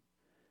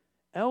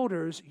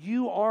 Elders,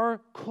 you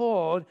are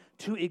called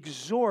to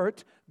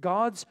exhort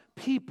God's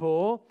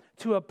people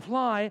to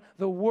apply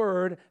the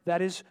word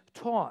that is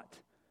taught.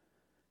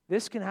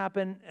 This can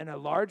happen in a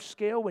large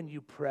scale when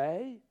you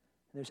pray.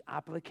 There's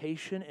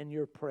application in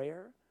your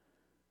prayer.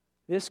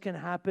 This can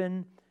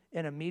happen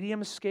in a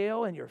medium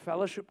scale in your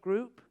fellowship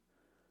group.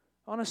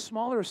 On a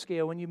smaller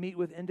scale when you meet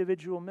with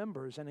individual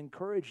members and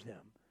encourage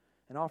them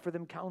and offer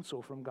them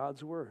counsel from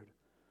God's word.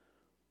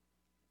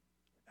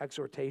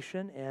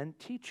 Exhortation and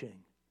teaching.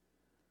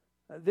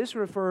 This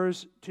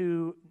refers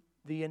to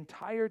the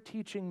entire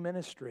teaching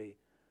ministry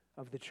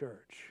of the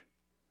church.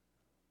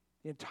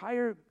 The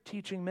entire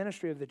teaching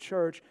ministry of the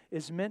church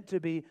is meant to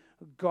be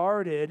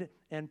guarded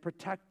and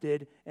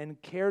protected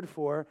and cared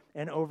for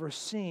and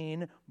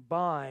overseen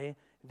by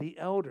the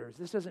elders.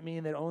 This doesn't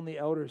mean that only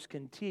elders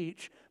can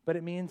teach, but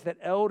it means that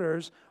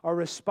elders are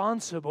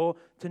responsible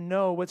to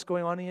know what's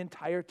going on in the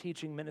entire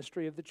teaching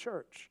ministry of the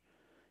church.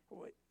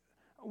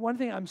 One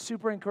thing I'm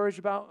super encouraged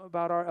about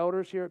our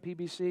elders here at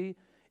PBC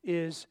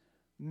is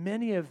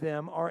many of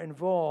them are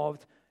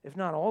involved, if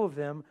not all of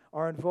them,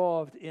 are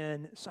involved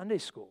in Sunday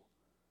school,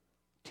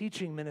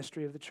 teaching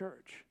ministry of the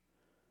church.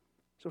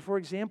 So for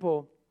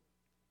example,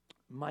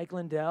 Mike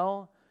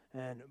Lindell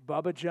and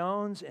Bubba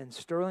Jones and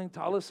Sterling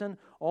Tollison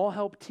all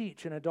help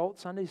teach in adult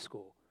Sunday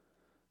school.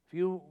 If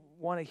you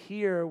want to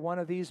hear one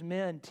of these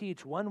men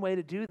teach, one way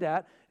to do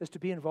that is to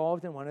be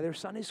involved in one of their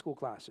Sunday school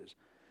classes.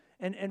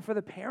 And for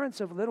the parents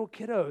of little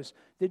kiddos,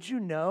 did you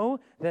know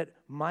that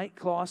Mike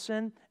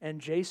Clausen and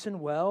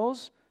Jason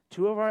Wells,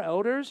 two of our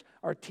elders,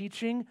 are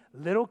teaching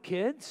little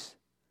kids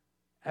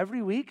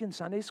every week in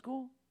Sunday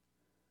school?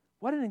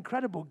 What an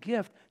incredible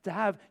gift to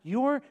have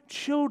your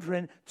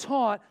children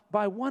taught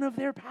by one of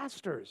their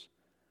pastors.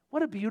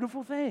 What a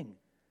beautiful thing.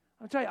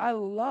 I'll tell you, I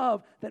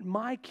love that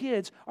my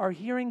kids are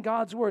hearing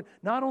God's word,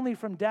 not only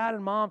from dad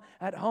and mom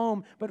at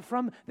home, but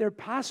from their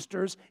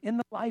pastors in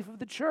the life of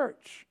the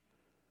church.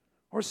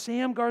 Or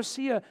Sam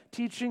Garcia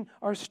teaching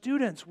our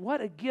students. What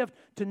a gift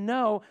to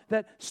know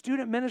that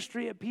student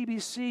ministry at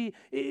PBC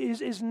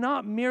is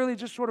not merely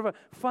just sort of a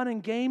fun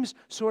and games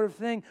sort of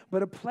thing,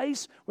 but a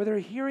place where they're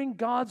hearing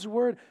God's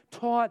word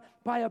taught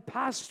by a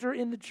pastor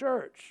in the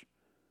church.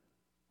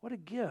 What a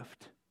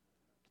gift.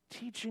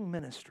 Teaching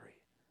ministry.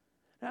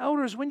 Now,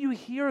 elders, when you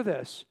hear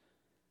this,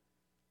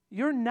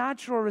 your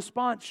natural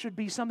response should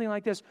be something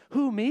like this.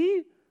 Who,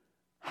 me?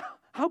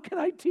 How can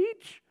I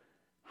teach?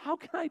 How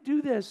can I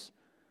do this?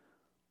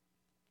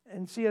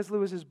 In C.S.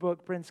 Lewis's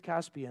book, Prince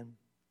Caspian,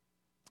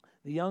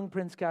 the young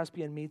Prince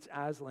Caspian meets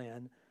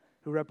Aslan,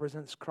 who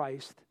represents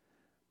Christ.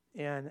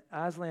 And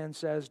Aslan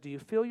says, do you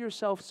feel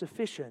yourself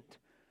sufficient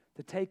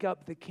to take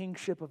up the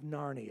kingship of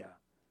Narnia?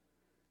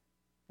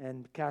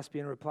 And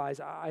Caspian replies,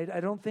 I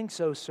don't think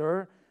so,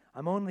 sir.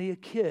 I'm only a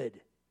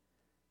kid.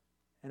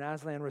 And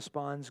Aslan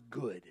responds,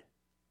 good.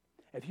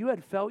 If you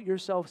had felt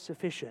yourself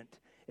sufficient,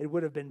 it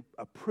would have been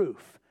a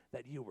proof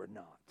that you were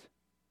not.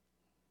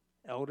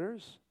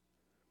 Elders,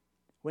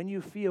 when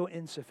you feel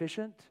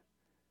insufficient,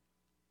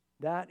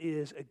 that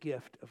is a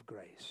gift of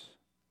grace.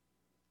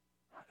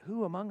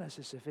 Who among us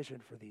is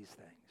sufficient for these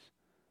things?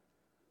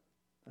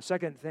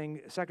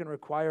 The second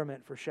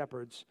requirement for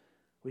shepherds,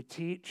 we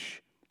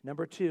teach.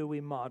 Number 2,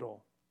 we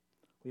model.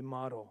 We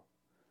model.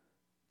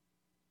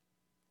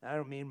 I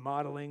don't mean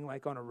modeling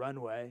like on a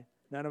runway.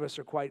 None of us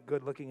are quite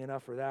good looking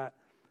enough for that.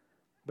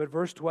 But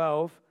verse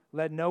 12,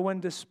 let no one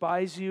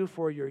despise you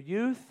for your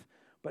youth,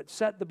 but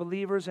set the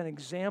believers an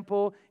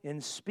example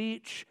in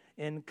speech,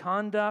 in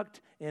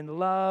conduct, in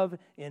love,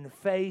 in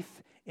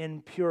faith,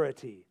 in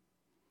purity.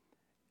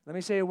 Let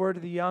me say a word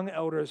to the young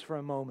elders for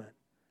a moment.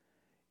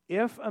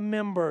 If a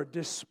member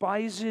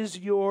despises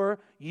your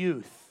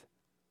youth,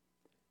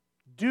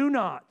 do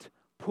not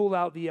pull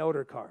out the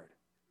elder card.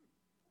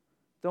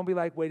 Don't be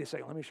like, wait a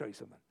second, let me show you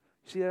something.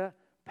 You see that?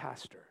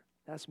 Pastor,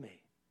 that's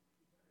me.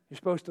 You're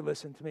supposed to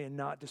listen to me and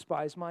not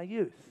despise my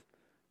youth.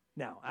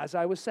 Now, as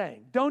I was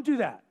saying, don't do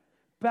that.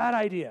 Bad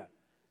idea.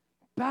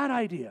 Bad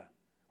idea,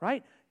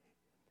 right?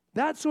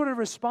 That sort of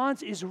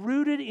response is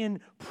rooted in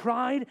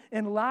pride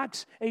and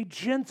lacks a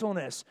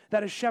gentleness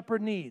that a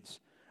shepherd needs.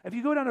 If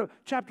you go down to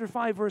chapter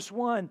 5, verse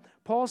 1,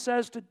 Paul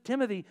says to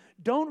Timothy,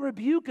 don't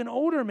rebuke an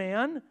older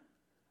man,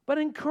 but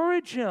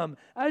encourage him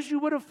as you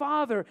would a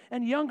father,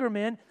 and younger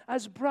men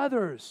as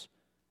brothers.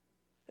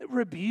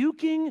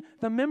 Rebuking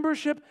the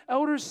membership,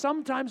 elders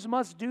sometimes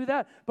must do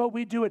that, but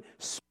we do it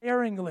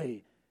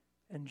sparingly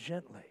and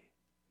gently.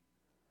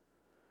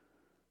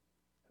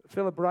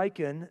 Philip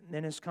Ryken,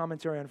 in his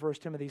commentary on 1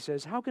 Timothy,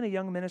 says, how can a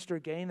young minister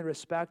gain the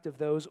respect of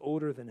those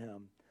older than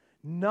him?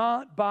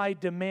 Not by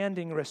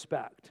demanding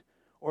respect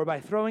or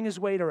by throwing his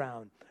weight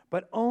around,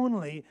 but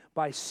only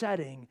by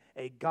setting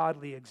a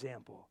godly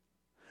example.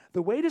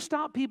 The way to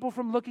stop people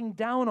from looking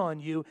down on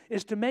you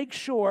is to make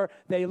sure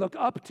they look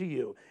up to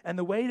you. And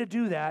the way to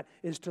do that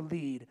is to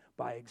lead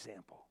by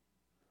example.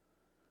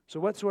 So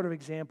what sort of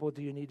example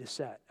do you need to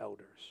set,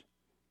 elders?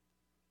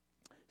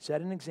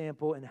 Set an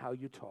example in how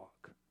you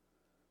talk.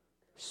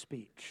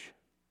 Speech.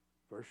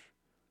 Verse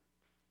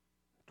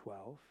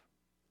 12.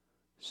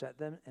 Set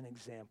them an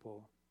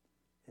example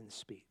in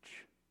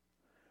speech.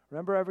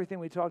 Remember everything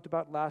we talked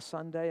about last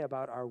Sunday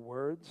about our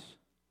words?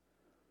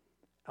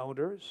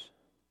 Elders,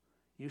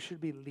 you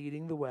should be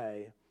leading the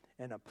way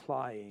and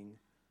applying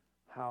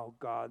how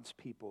God's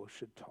people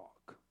should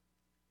talk.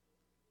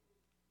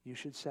 You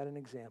should set an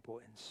example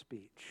in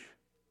speech.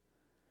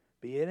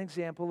 Be an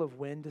example of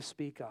when to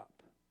speak up.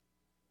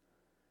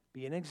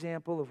 Be an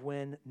example of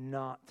when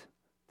not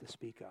to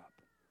speak up.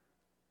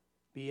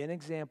 Be an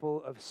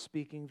example of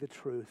speaking the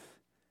truth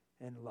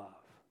in love.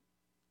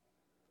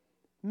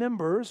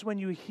 Members, when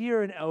you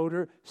hear an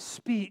elder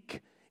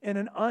speak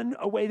in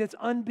a way that's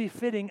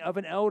unbefitting of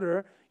an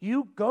elder,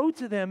 you go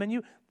to them and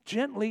you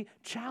gently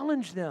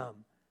challenge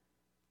them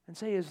and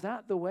say, is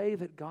that the way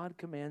that God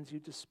commands you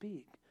to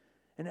speak?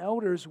 And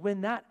elders,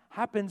 when that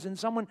happens and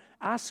someone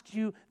asks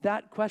you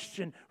that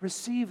question,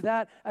 receive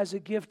that as a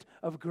gift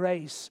of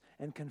grace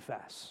and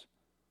confess.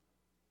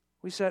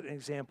 We set an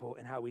example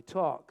in how we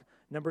talk.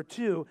 Number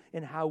 2,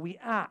 in how we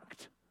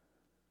act.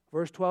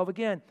 Verse 12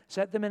 again,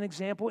 set them an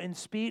example in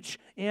speech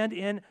and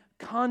in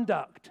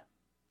conduct.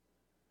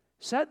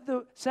 Set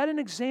an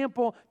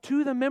example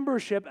to the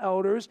membership,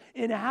 elders,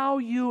 in how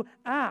you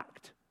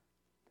act.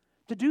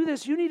 To do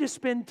this, you need to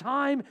spend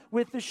time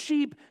with the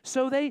sheep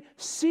so they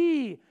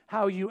see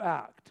how you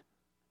act.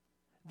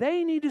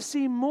 They need to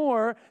see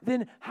more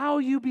than how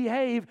you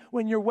behave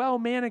when you're well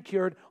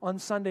manicured on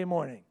Sunday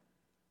morning.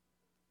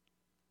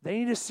 They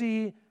need to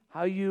see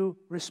how you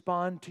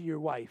respond to your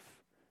wife.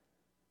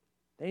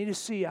 They need to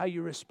see how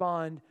you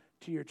respond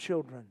to your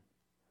children.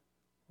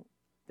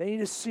 They need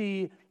to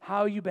see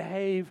how you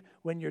behave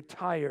when you're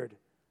tired.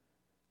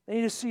 They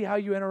need to see how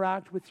you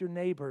interact with your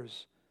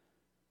neighbors.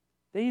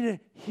 They need to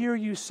hear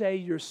you say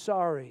you're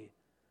sorry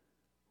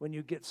when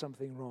you get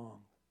something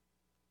wrong.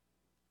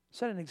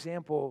 Set an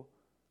example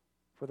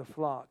for the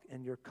flock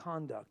in your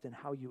conduct and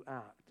how you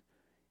act,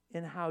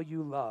 in how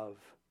you love.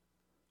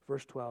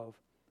 Verse 12,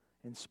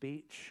 in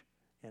speech,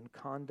 in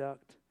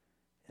conduct,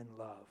 in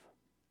love.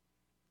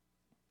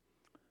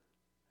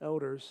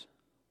 Elders,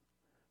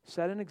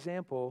 set an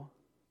example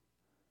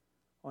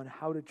on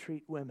how to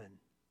treat women.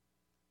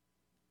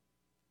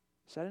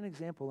 Set an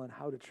example on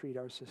how to treat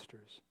our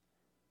sisters.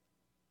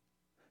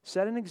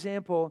 Set an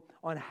example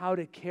on how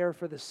to care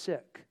for the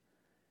sick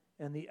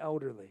and the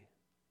elderly.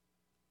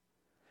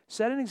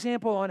 Set an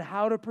example on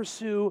how to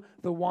pursue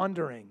the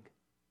wandering.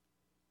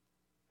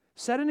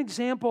 Set an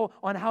example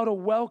on how to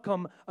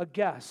welcome a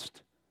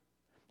guest.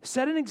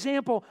 Set an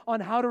example on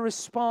how to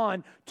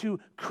respond to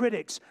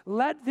critics.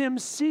 Let them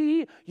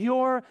see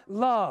your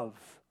love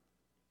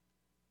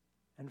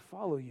and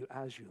follow you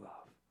as you love.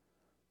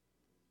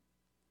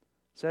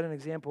 Set an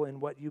example in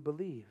what you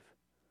believe.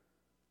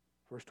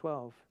 Verse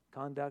 12,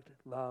 conduct,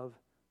 love,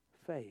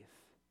 faith.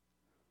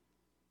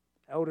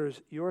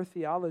 Elders, your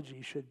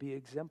theology should be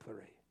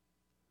exemplary.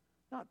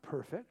 Not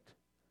perfect,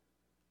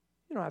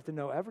 You don't have to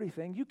know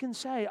everything. You can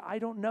say, I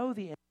don't know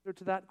the answer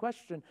to that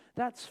question.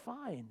 That's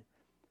fine.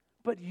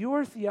 But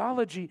your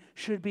theology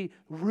should be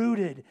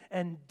rooted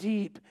and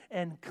deep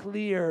and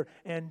clear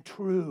and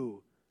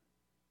true.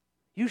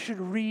 You should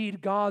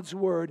read God's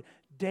word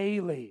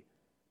daily.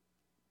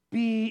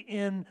 Be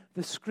in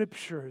the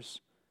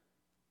Scriptures.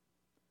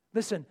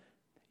 Listen,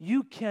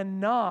 you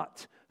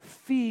cannot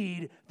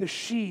feed the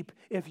sheep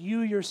if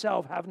you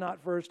yourself have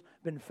not first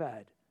been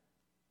fed.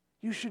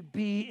 You should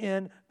be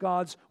in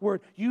God's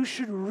word. You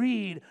should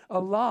read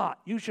a lot.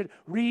 You should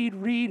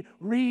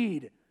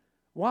read.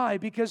 Why?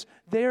 Because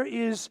there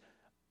is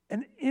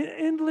an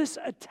endless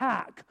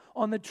attack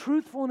on the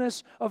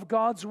truthfulness of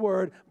God's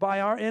word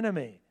by our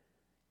enemy.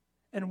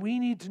 And we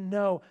need to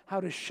know how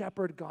to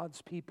shepherd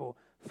God's people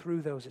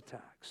through those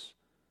attacks.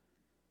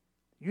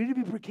 You need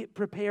to be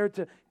prepared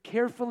to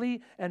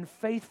carefully and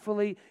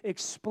faithfully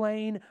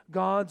explain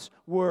God's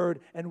word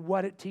and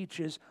what it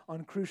teaches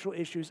on crucial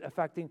issues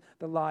affecting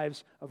the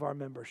lives of our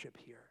membership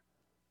here.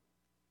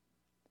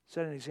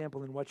 Set an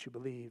example in what you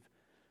believe.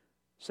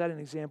 Set an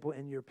example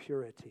in your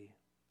purity.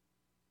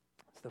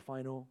 It's the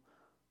final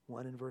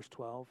one in verse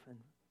 12. And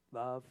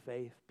love,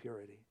 faith,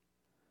 purity.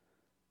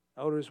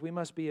 Elders, we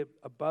must be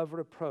above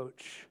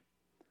reproach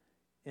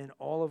in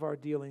all of our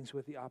dealings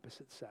with the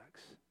opposite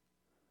sex.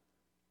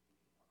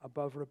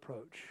 Above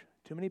reproach.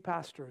 Too many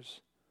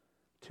pastors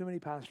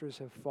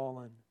have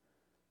fallen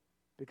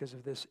because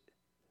of this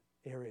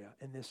area,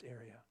 in this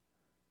area.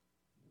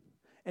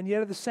 And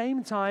yet at the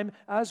same time,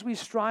 as we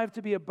strive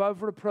to be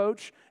above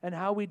reproach and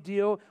how we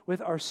deal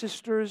with our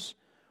sisters,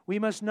 we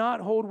must not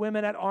hold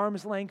women at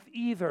arm's length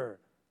either.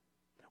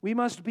 We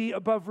must be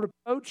above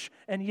reproach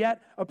and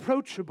yet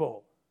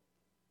approachable.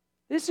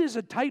 This is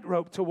a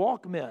tightrope to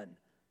walk, men.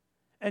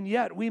 And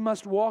yet we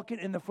must walk it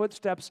in the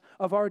footsteps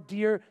of our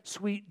dear,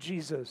 sweet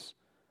Jesus,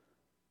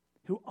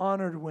 who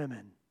honored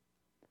women,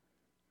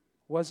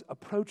 was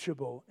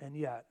approachable and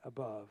yet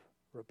above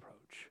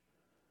reproach.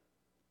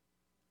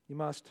 You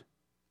must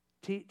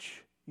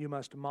teach, you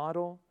must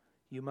model,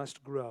 you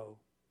must grow.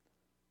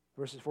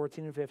 Verses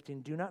 14 and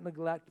 15, do not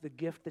neglect the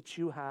gift that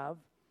you have,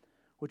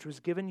 which was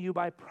given you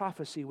by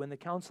prophecy when the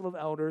council of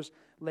elders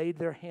laid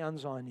their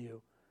hands on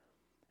you.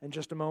 In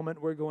just a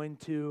moment, we're going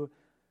to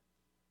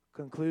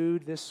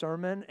conclude this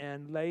sermon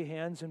and lay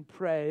hands and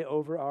pray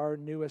over our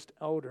newest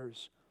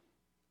elders.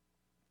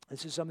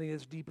 This is something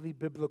that's deeply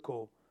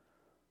biblical.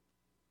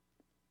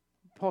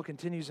 Paul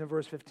continues in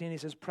verse 15. He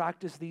says,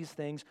 practice these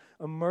things,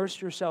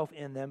 immerse yourself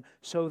in them,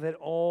 so that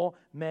all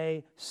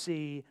may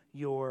see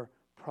your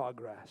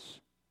progress.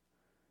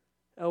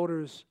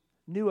 Elders,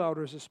 new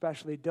elders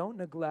especially, don't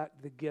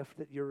neglect the gift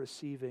that you're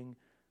receiving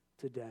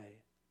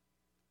today.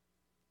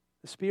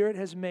 The Spirit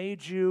has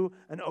made you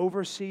an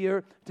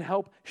overseer to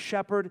help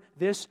shepherd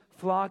this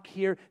flock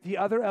here. The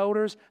other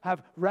elders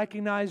have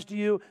recognized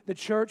you. The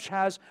church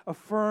has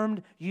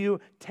affirmed you.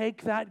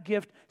 Take that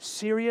gift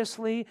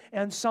seriously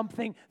and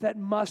something that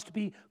must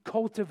be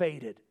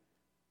cultivated.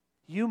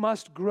 You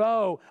must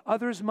grow.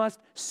 Others must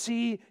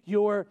see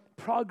your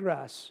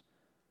progress.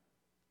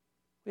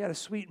 We had a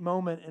sweet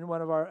moment in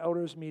one of our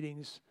elders'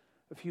 meetings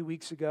a few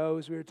weeks ago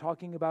as we were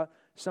talking about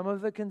some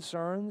of the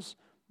concerns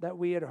that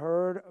we had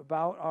heard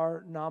about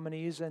our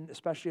nominees and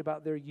especially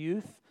about their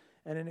youth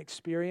and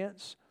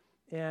inexperience.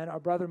 And our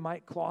brother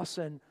Mike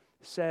Clausen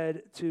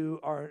said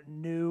to our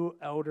new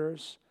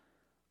elders,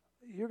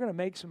 you're going to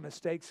make some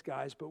mistakes,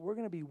 guys, but we're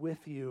going to be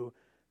with you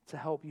to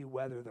help you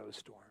weather those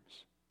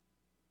storms.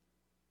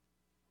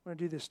 We're going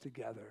to do this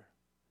together,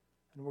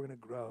 and we're going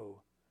to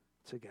grow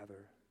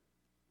together.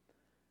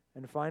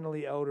 And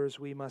finally, elders,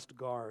 we must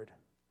guard.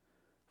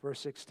 Verse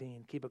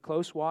 16, keep a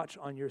close watch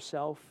on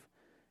yourself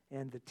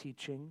and the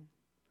teaching.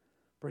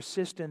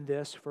 Persist in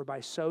this, for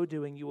by so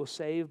doing you will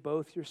save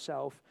both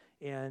yourself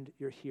and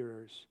your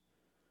hearers.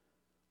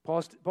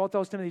 Paul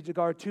tells Timothy to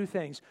guard two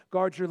things.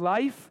 Guard your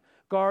life,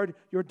 guard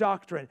your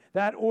doctrine.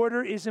 That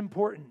order is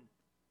important.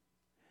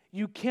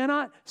 You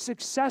cannot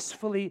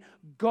successfully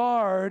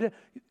guard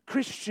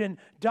Christian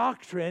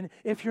doctrine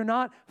if you're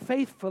not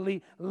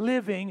faithfully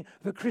living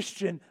the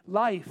Christian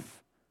life.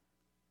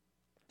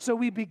 So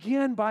we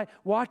begin by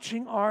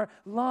watching our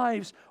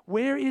lives.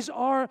 Where is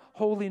our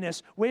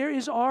holiness? Where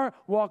is our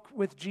walk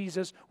with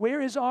Jesus?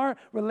 Where is our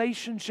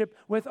relationship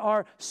with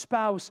our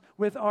spouse,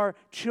 with our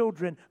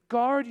children?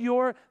 Guard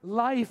your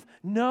life.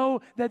 Know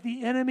that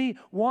the enemy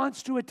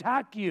wants to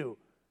attack you.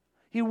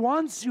 He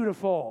wants you to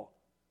fall.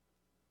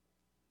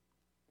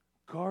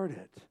 Guard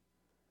it.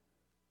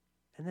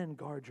 And then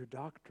guard your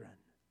doctrine.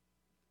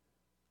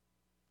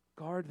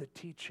 Guard the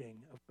teaching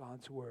of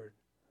God's word.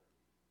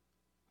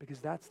 Because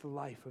that's the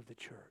life of the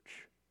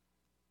church.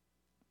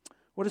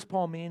 What does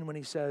Paul mean when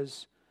he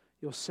says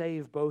you'll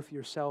save both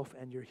yourself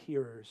and your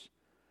hearers?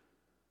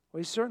 Well,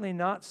 he's certainly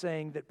not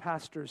saying that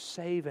pastors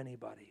save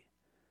anybody.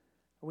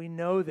 We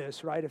know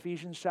this, right?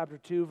 Ephesians chapter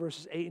 2,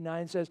 verses 8 and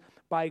 9 says,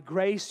 by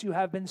grace you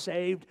have been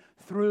saved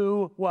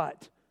through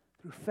what?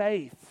 Through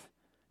faith,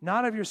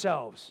 not of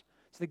yourselves.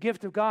 It's the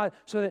gift of God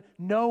so that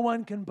no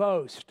one can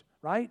boast,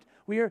 right?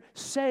 We are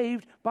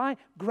saved by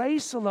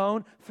grace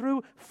alone,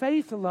 through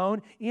faith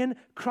alone, in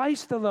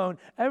Christ alone.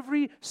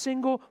 Every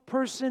single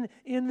person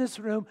in this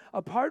room,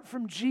 apart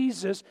from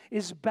Jesus,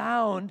 is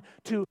bound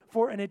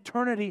for an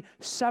eternity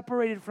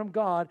separated from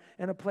God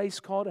in a place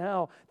called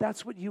hell.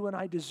 That's what you and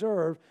I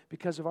deserve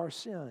because of our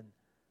sin.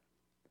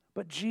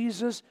 But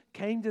Jesus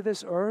came to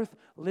this earth,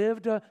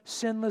 lived a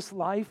sinless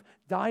life,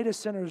 died a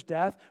sinner's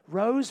death,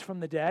 rose from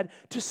the dead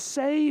to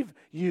save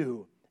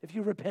you if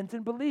you repent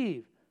and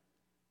believe.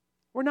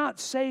 We're not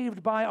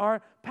saved by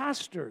our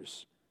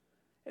pastors.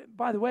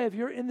 By the way, if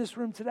you're in this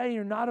room today and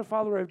you're not a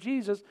follower of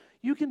Jesus,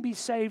 you can be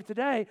saved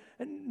today,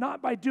 and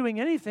not by doing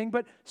anything,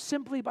 but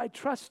simply by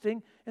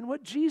trusting in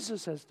what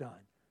Jesus has done.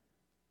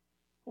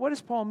 What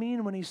does Paul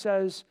mean when he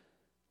says,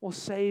 we'll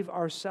save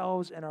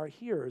ourselves and our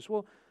hearers?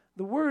 Well,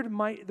 the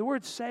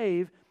word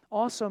save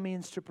also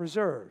means to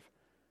preserve.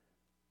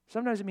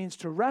 Sometimes it means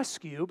to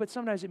rescue, but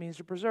sometimes it means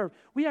to preserve.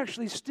 We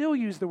actually still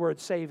use the word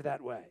save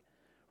that way.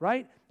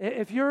 Right?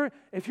 If you're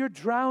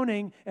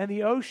drowning in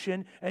the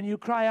ocean and you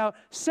cry out,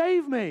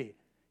 save me,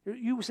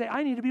 you say,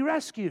 I need to be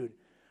rescued.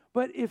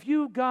 But if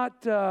you've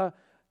got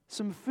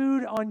some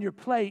food on your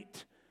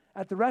plate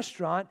at the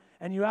restaurant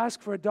and you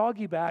ask for a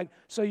doggy bag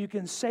so you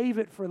can save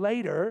it for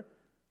later,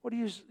 what are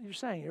you're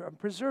saying? I'm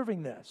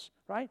preserving this,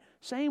 right?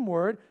 Same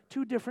word,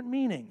 two different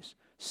meanings.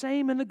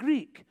 Same in the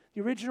Greek,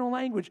 the original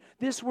language.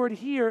 This word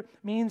here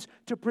means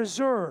to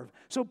preserve.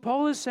 So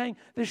Paul is saying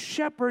the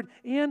shepherd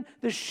and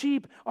the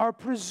sheep are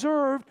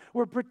preserved,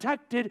 we're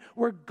protected,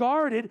 we're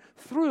guarded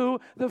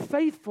through the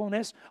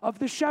faithfulness of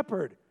the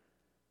shepherd.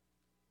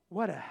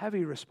 What a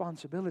heavy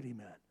responsibility,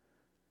 man.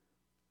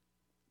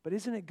 But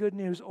isn't it good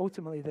news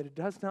ultimately that it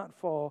does not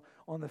fall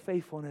on the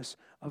faithfulness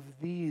of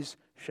these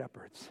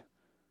shepherds,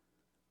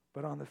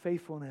 but on the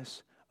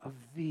faithfulness of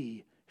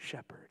the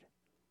shepherd,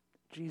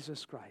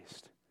 Jesus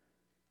Christ,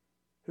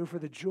 who for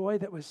the joy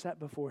that was set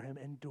before him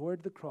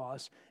endured the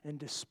cross and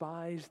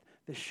despised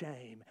the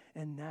shame,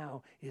 and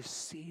now is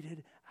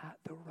seated at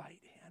the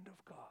right hand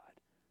of God,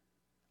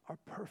 our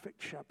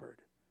perfect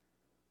shepherd,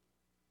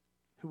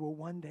 who will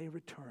one day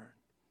return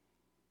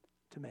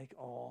to make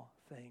all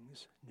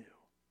things new.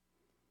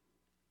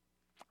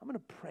 I'm going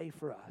to pray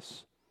for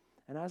us.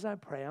 And as I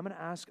pray, I'm going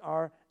to ask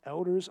our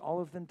elders, all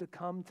of them, to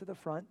come to the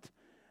front.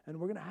 And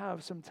we're going to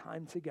have some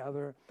time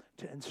together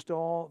to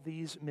install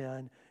these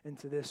men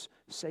into this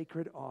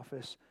sacred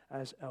office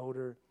as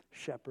elder,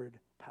 shepherd,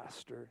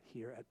 pastor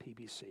here at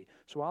PBC.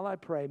 So while I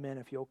pray, men,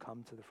 if you'll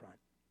come to the front.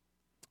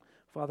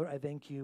 Father, I thank you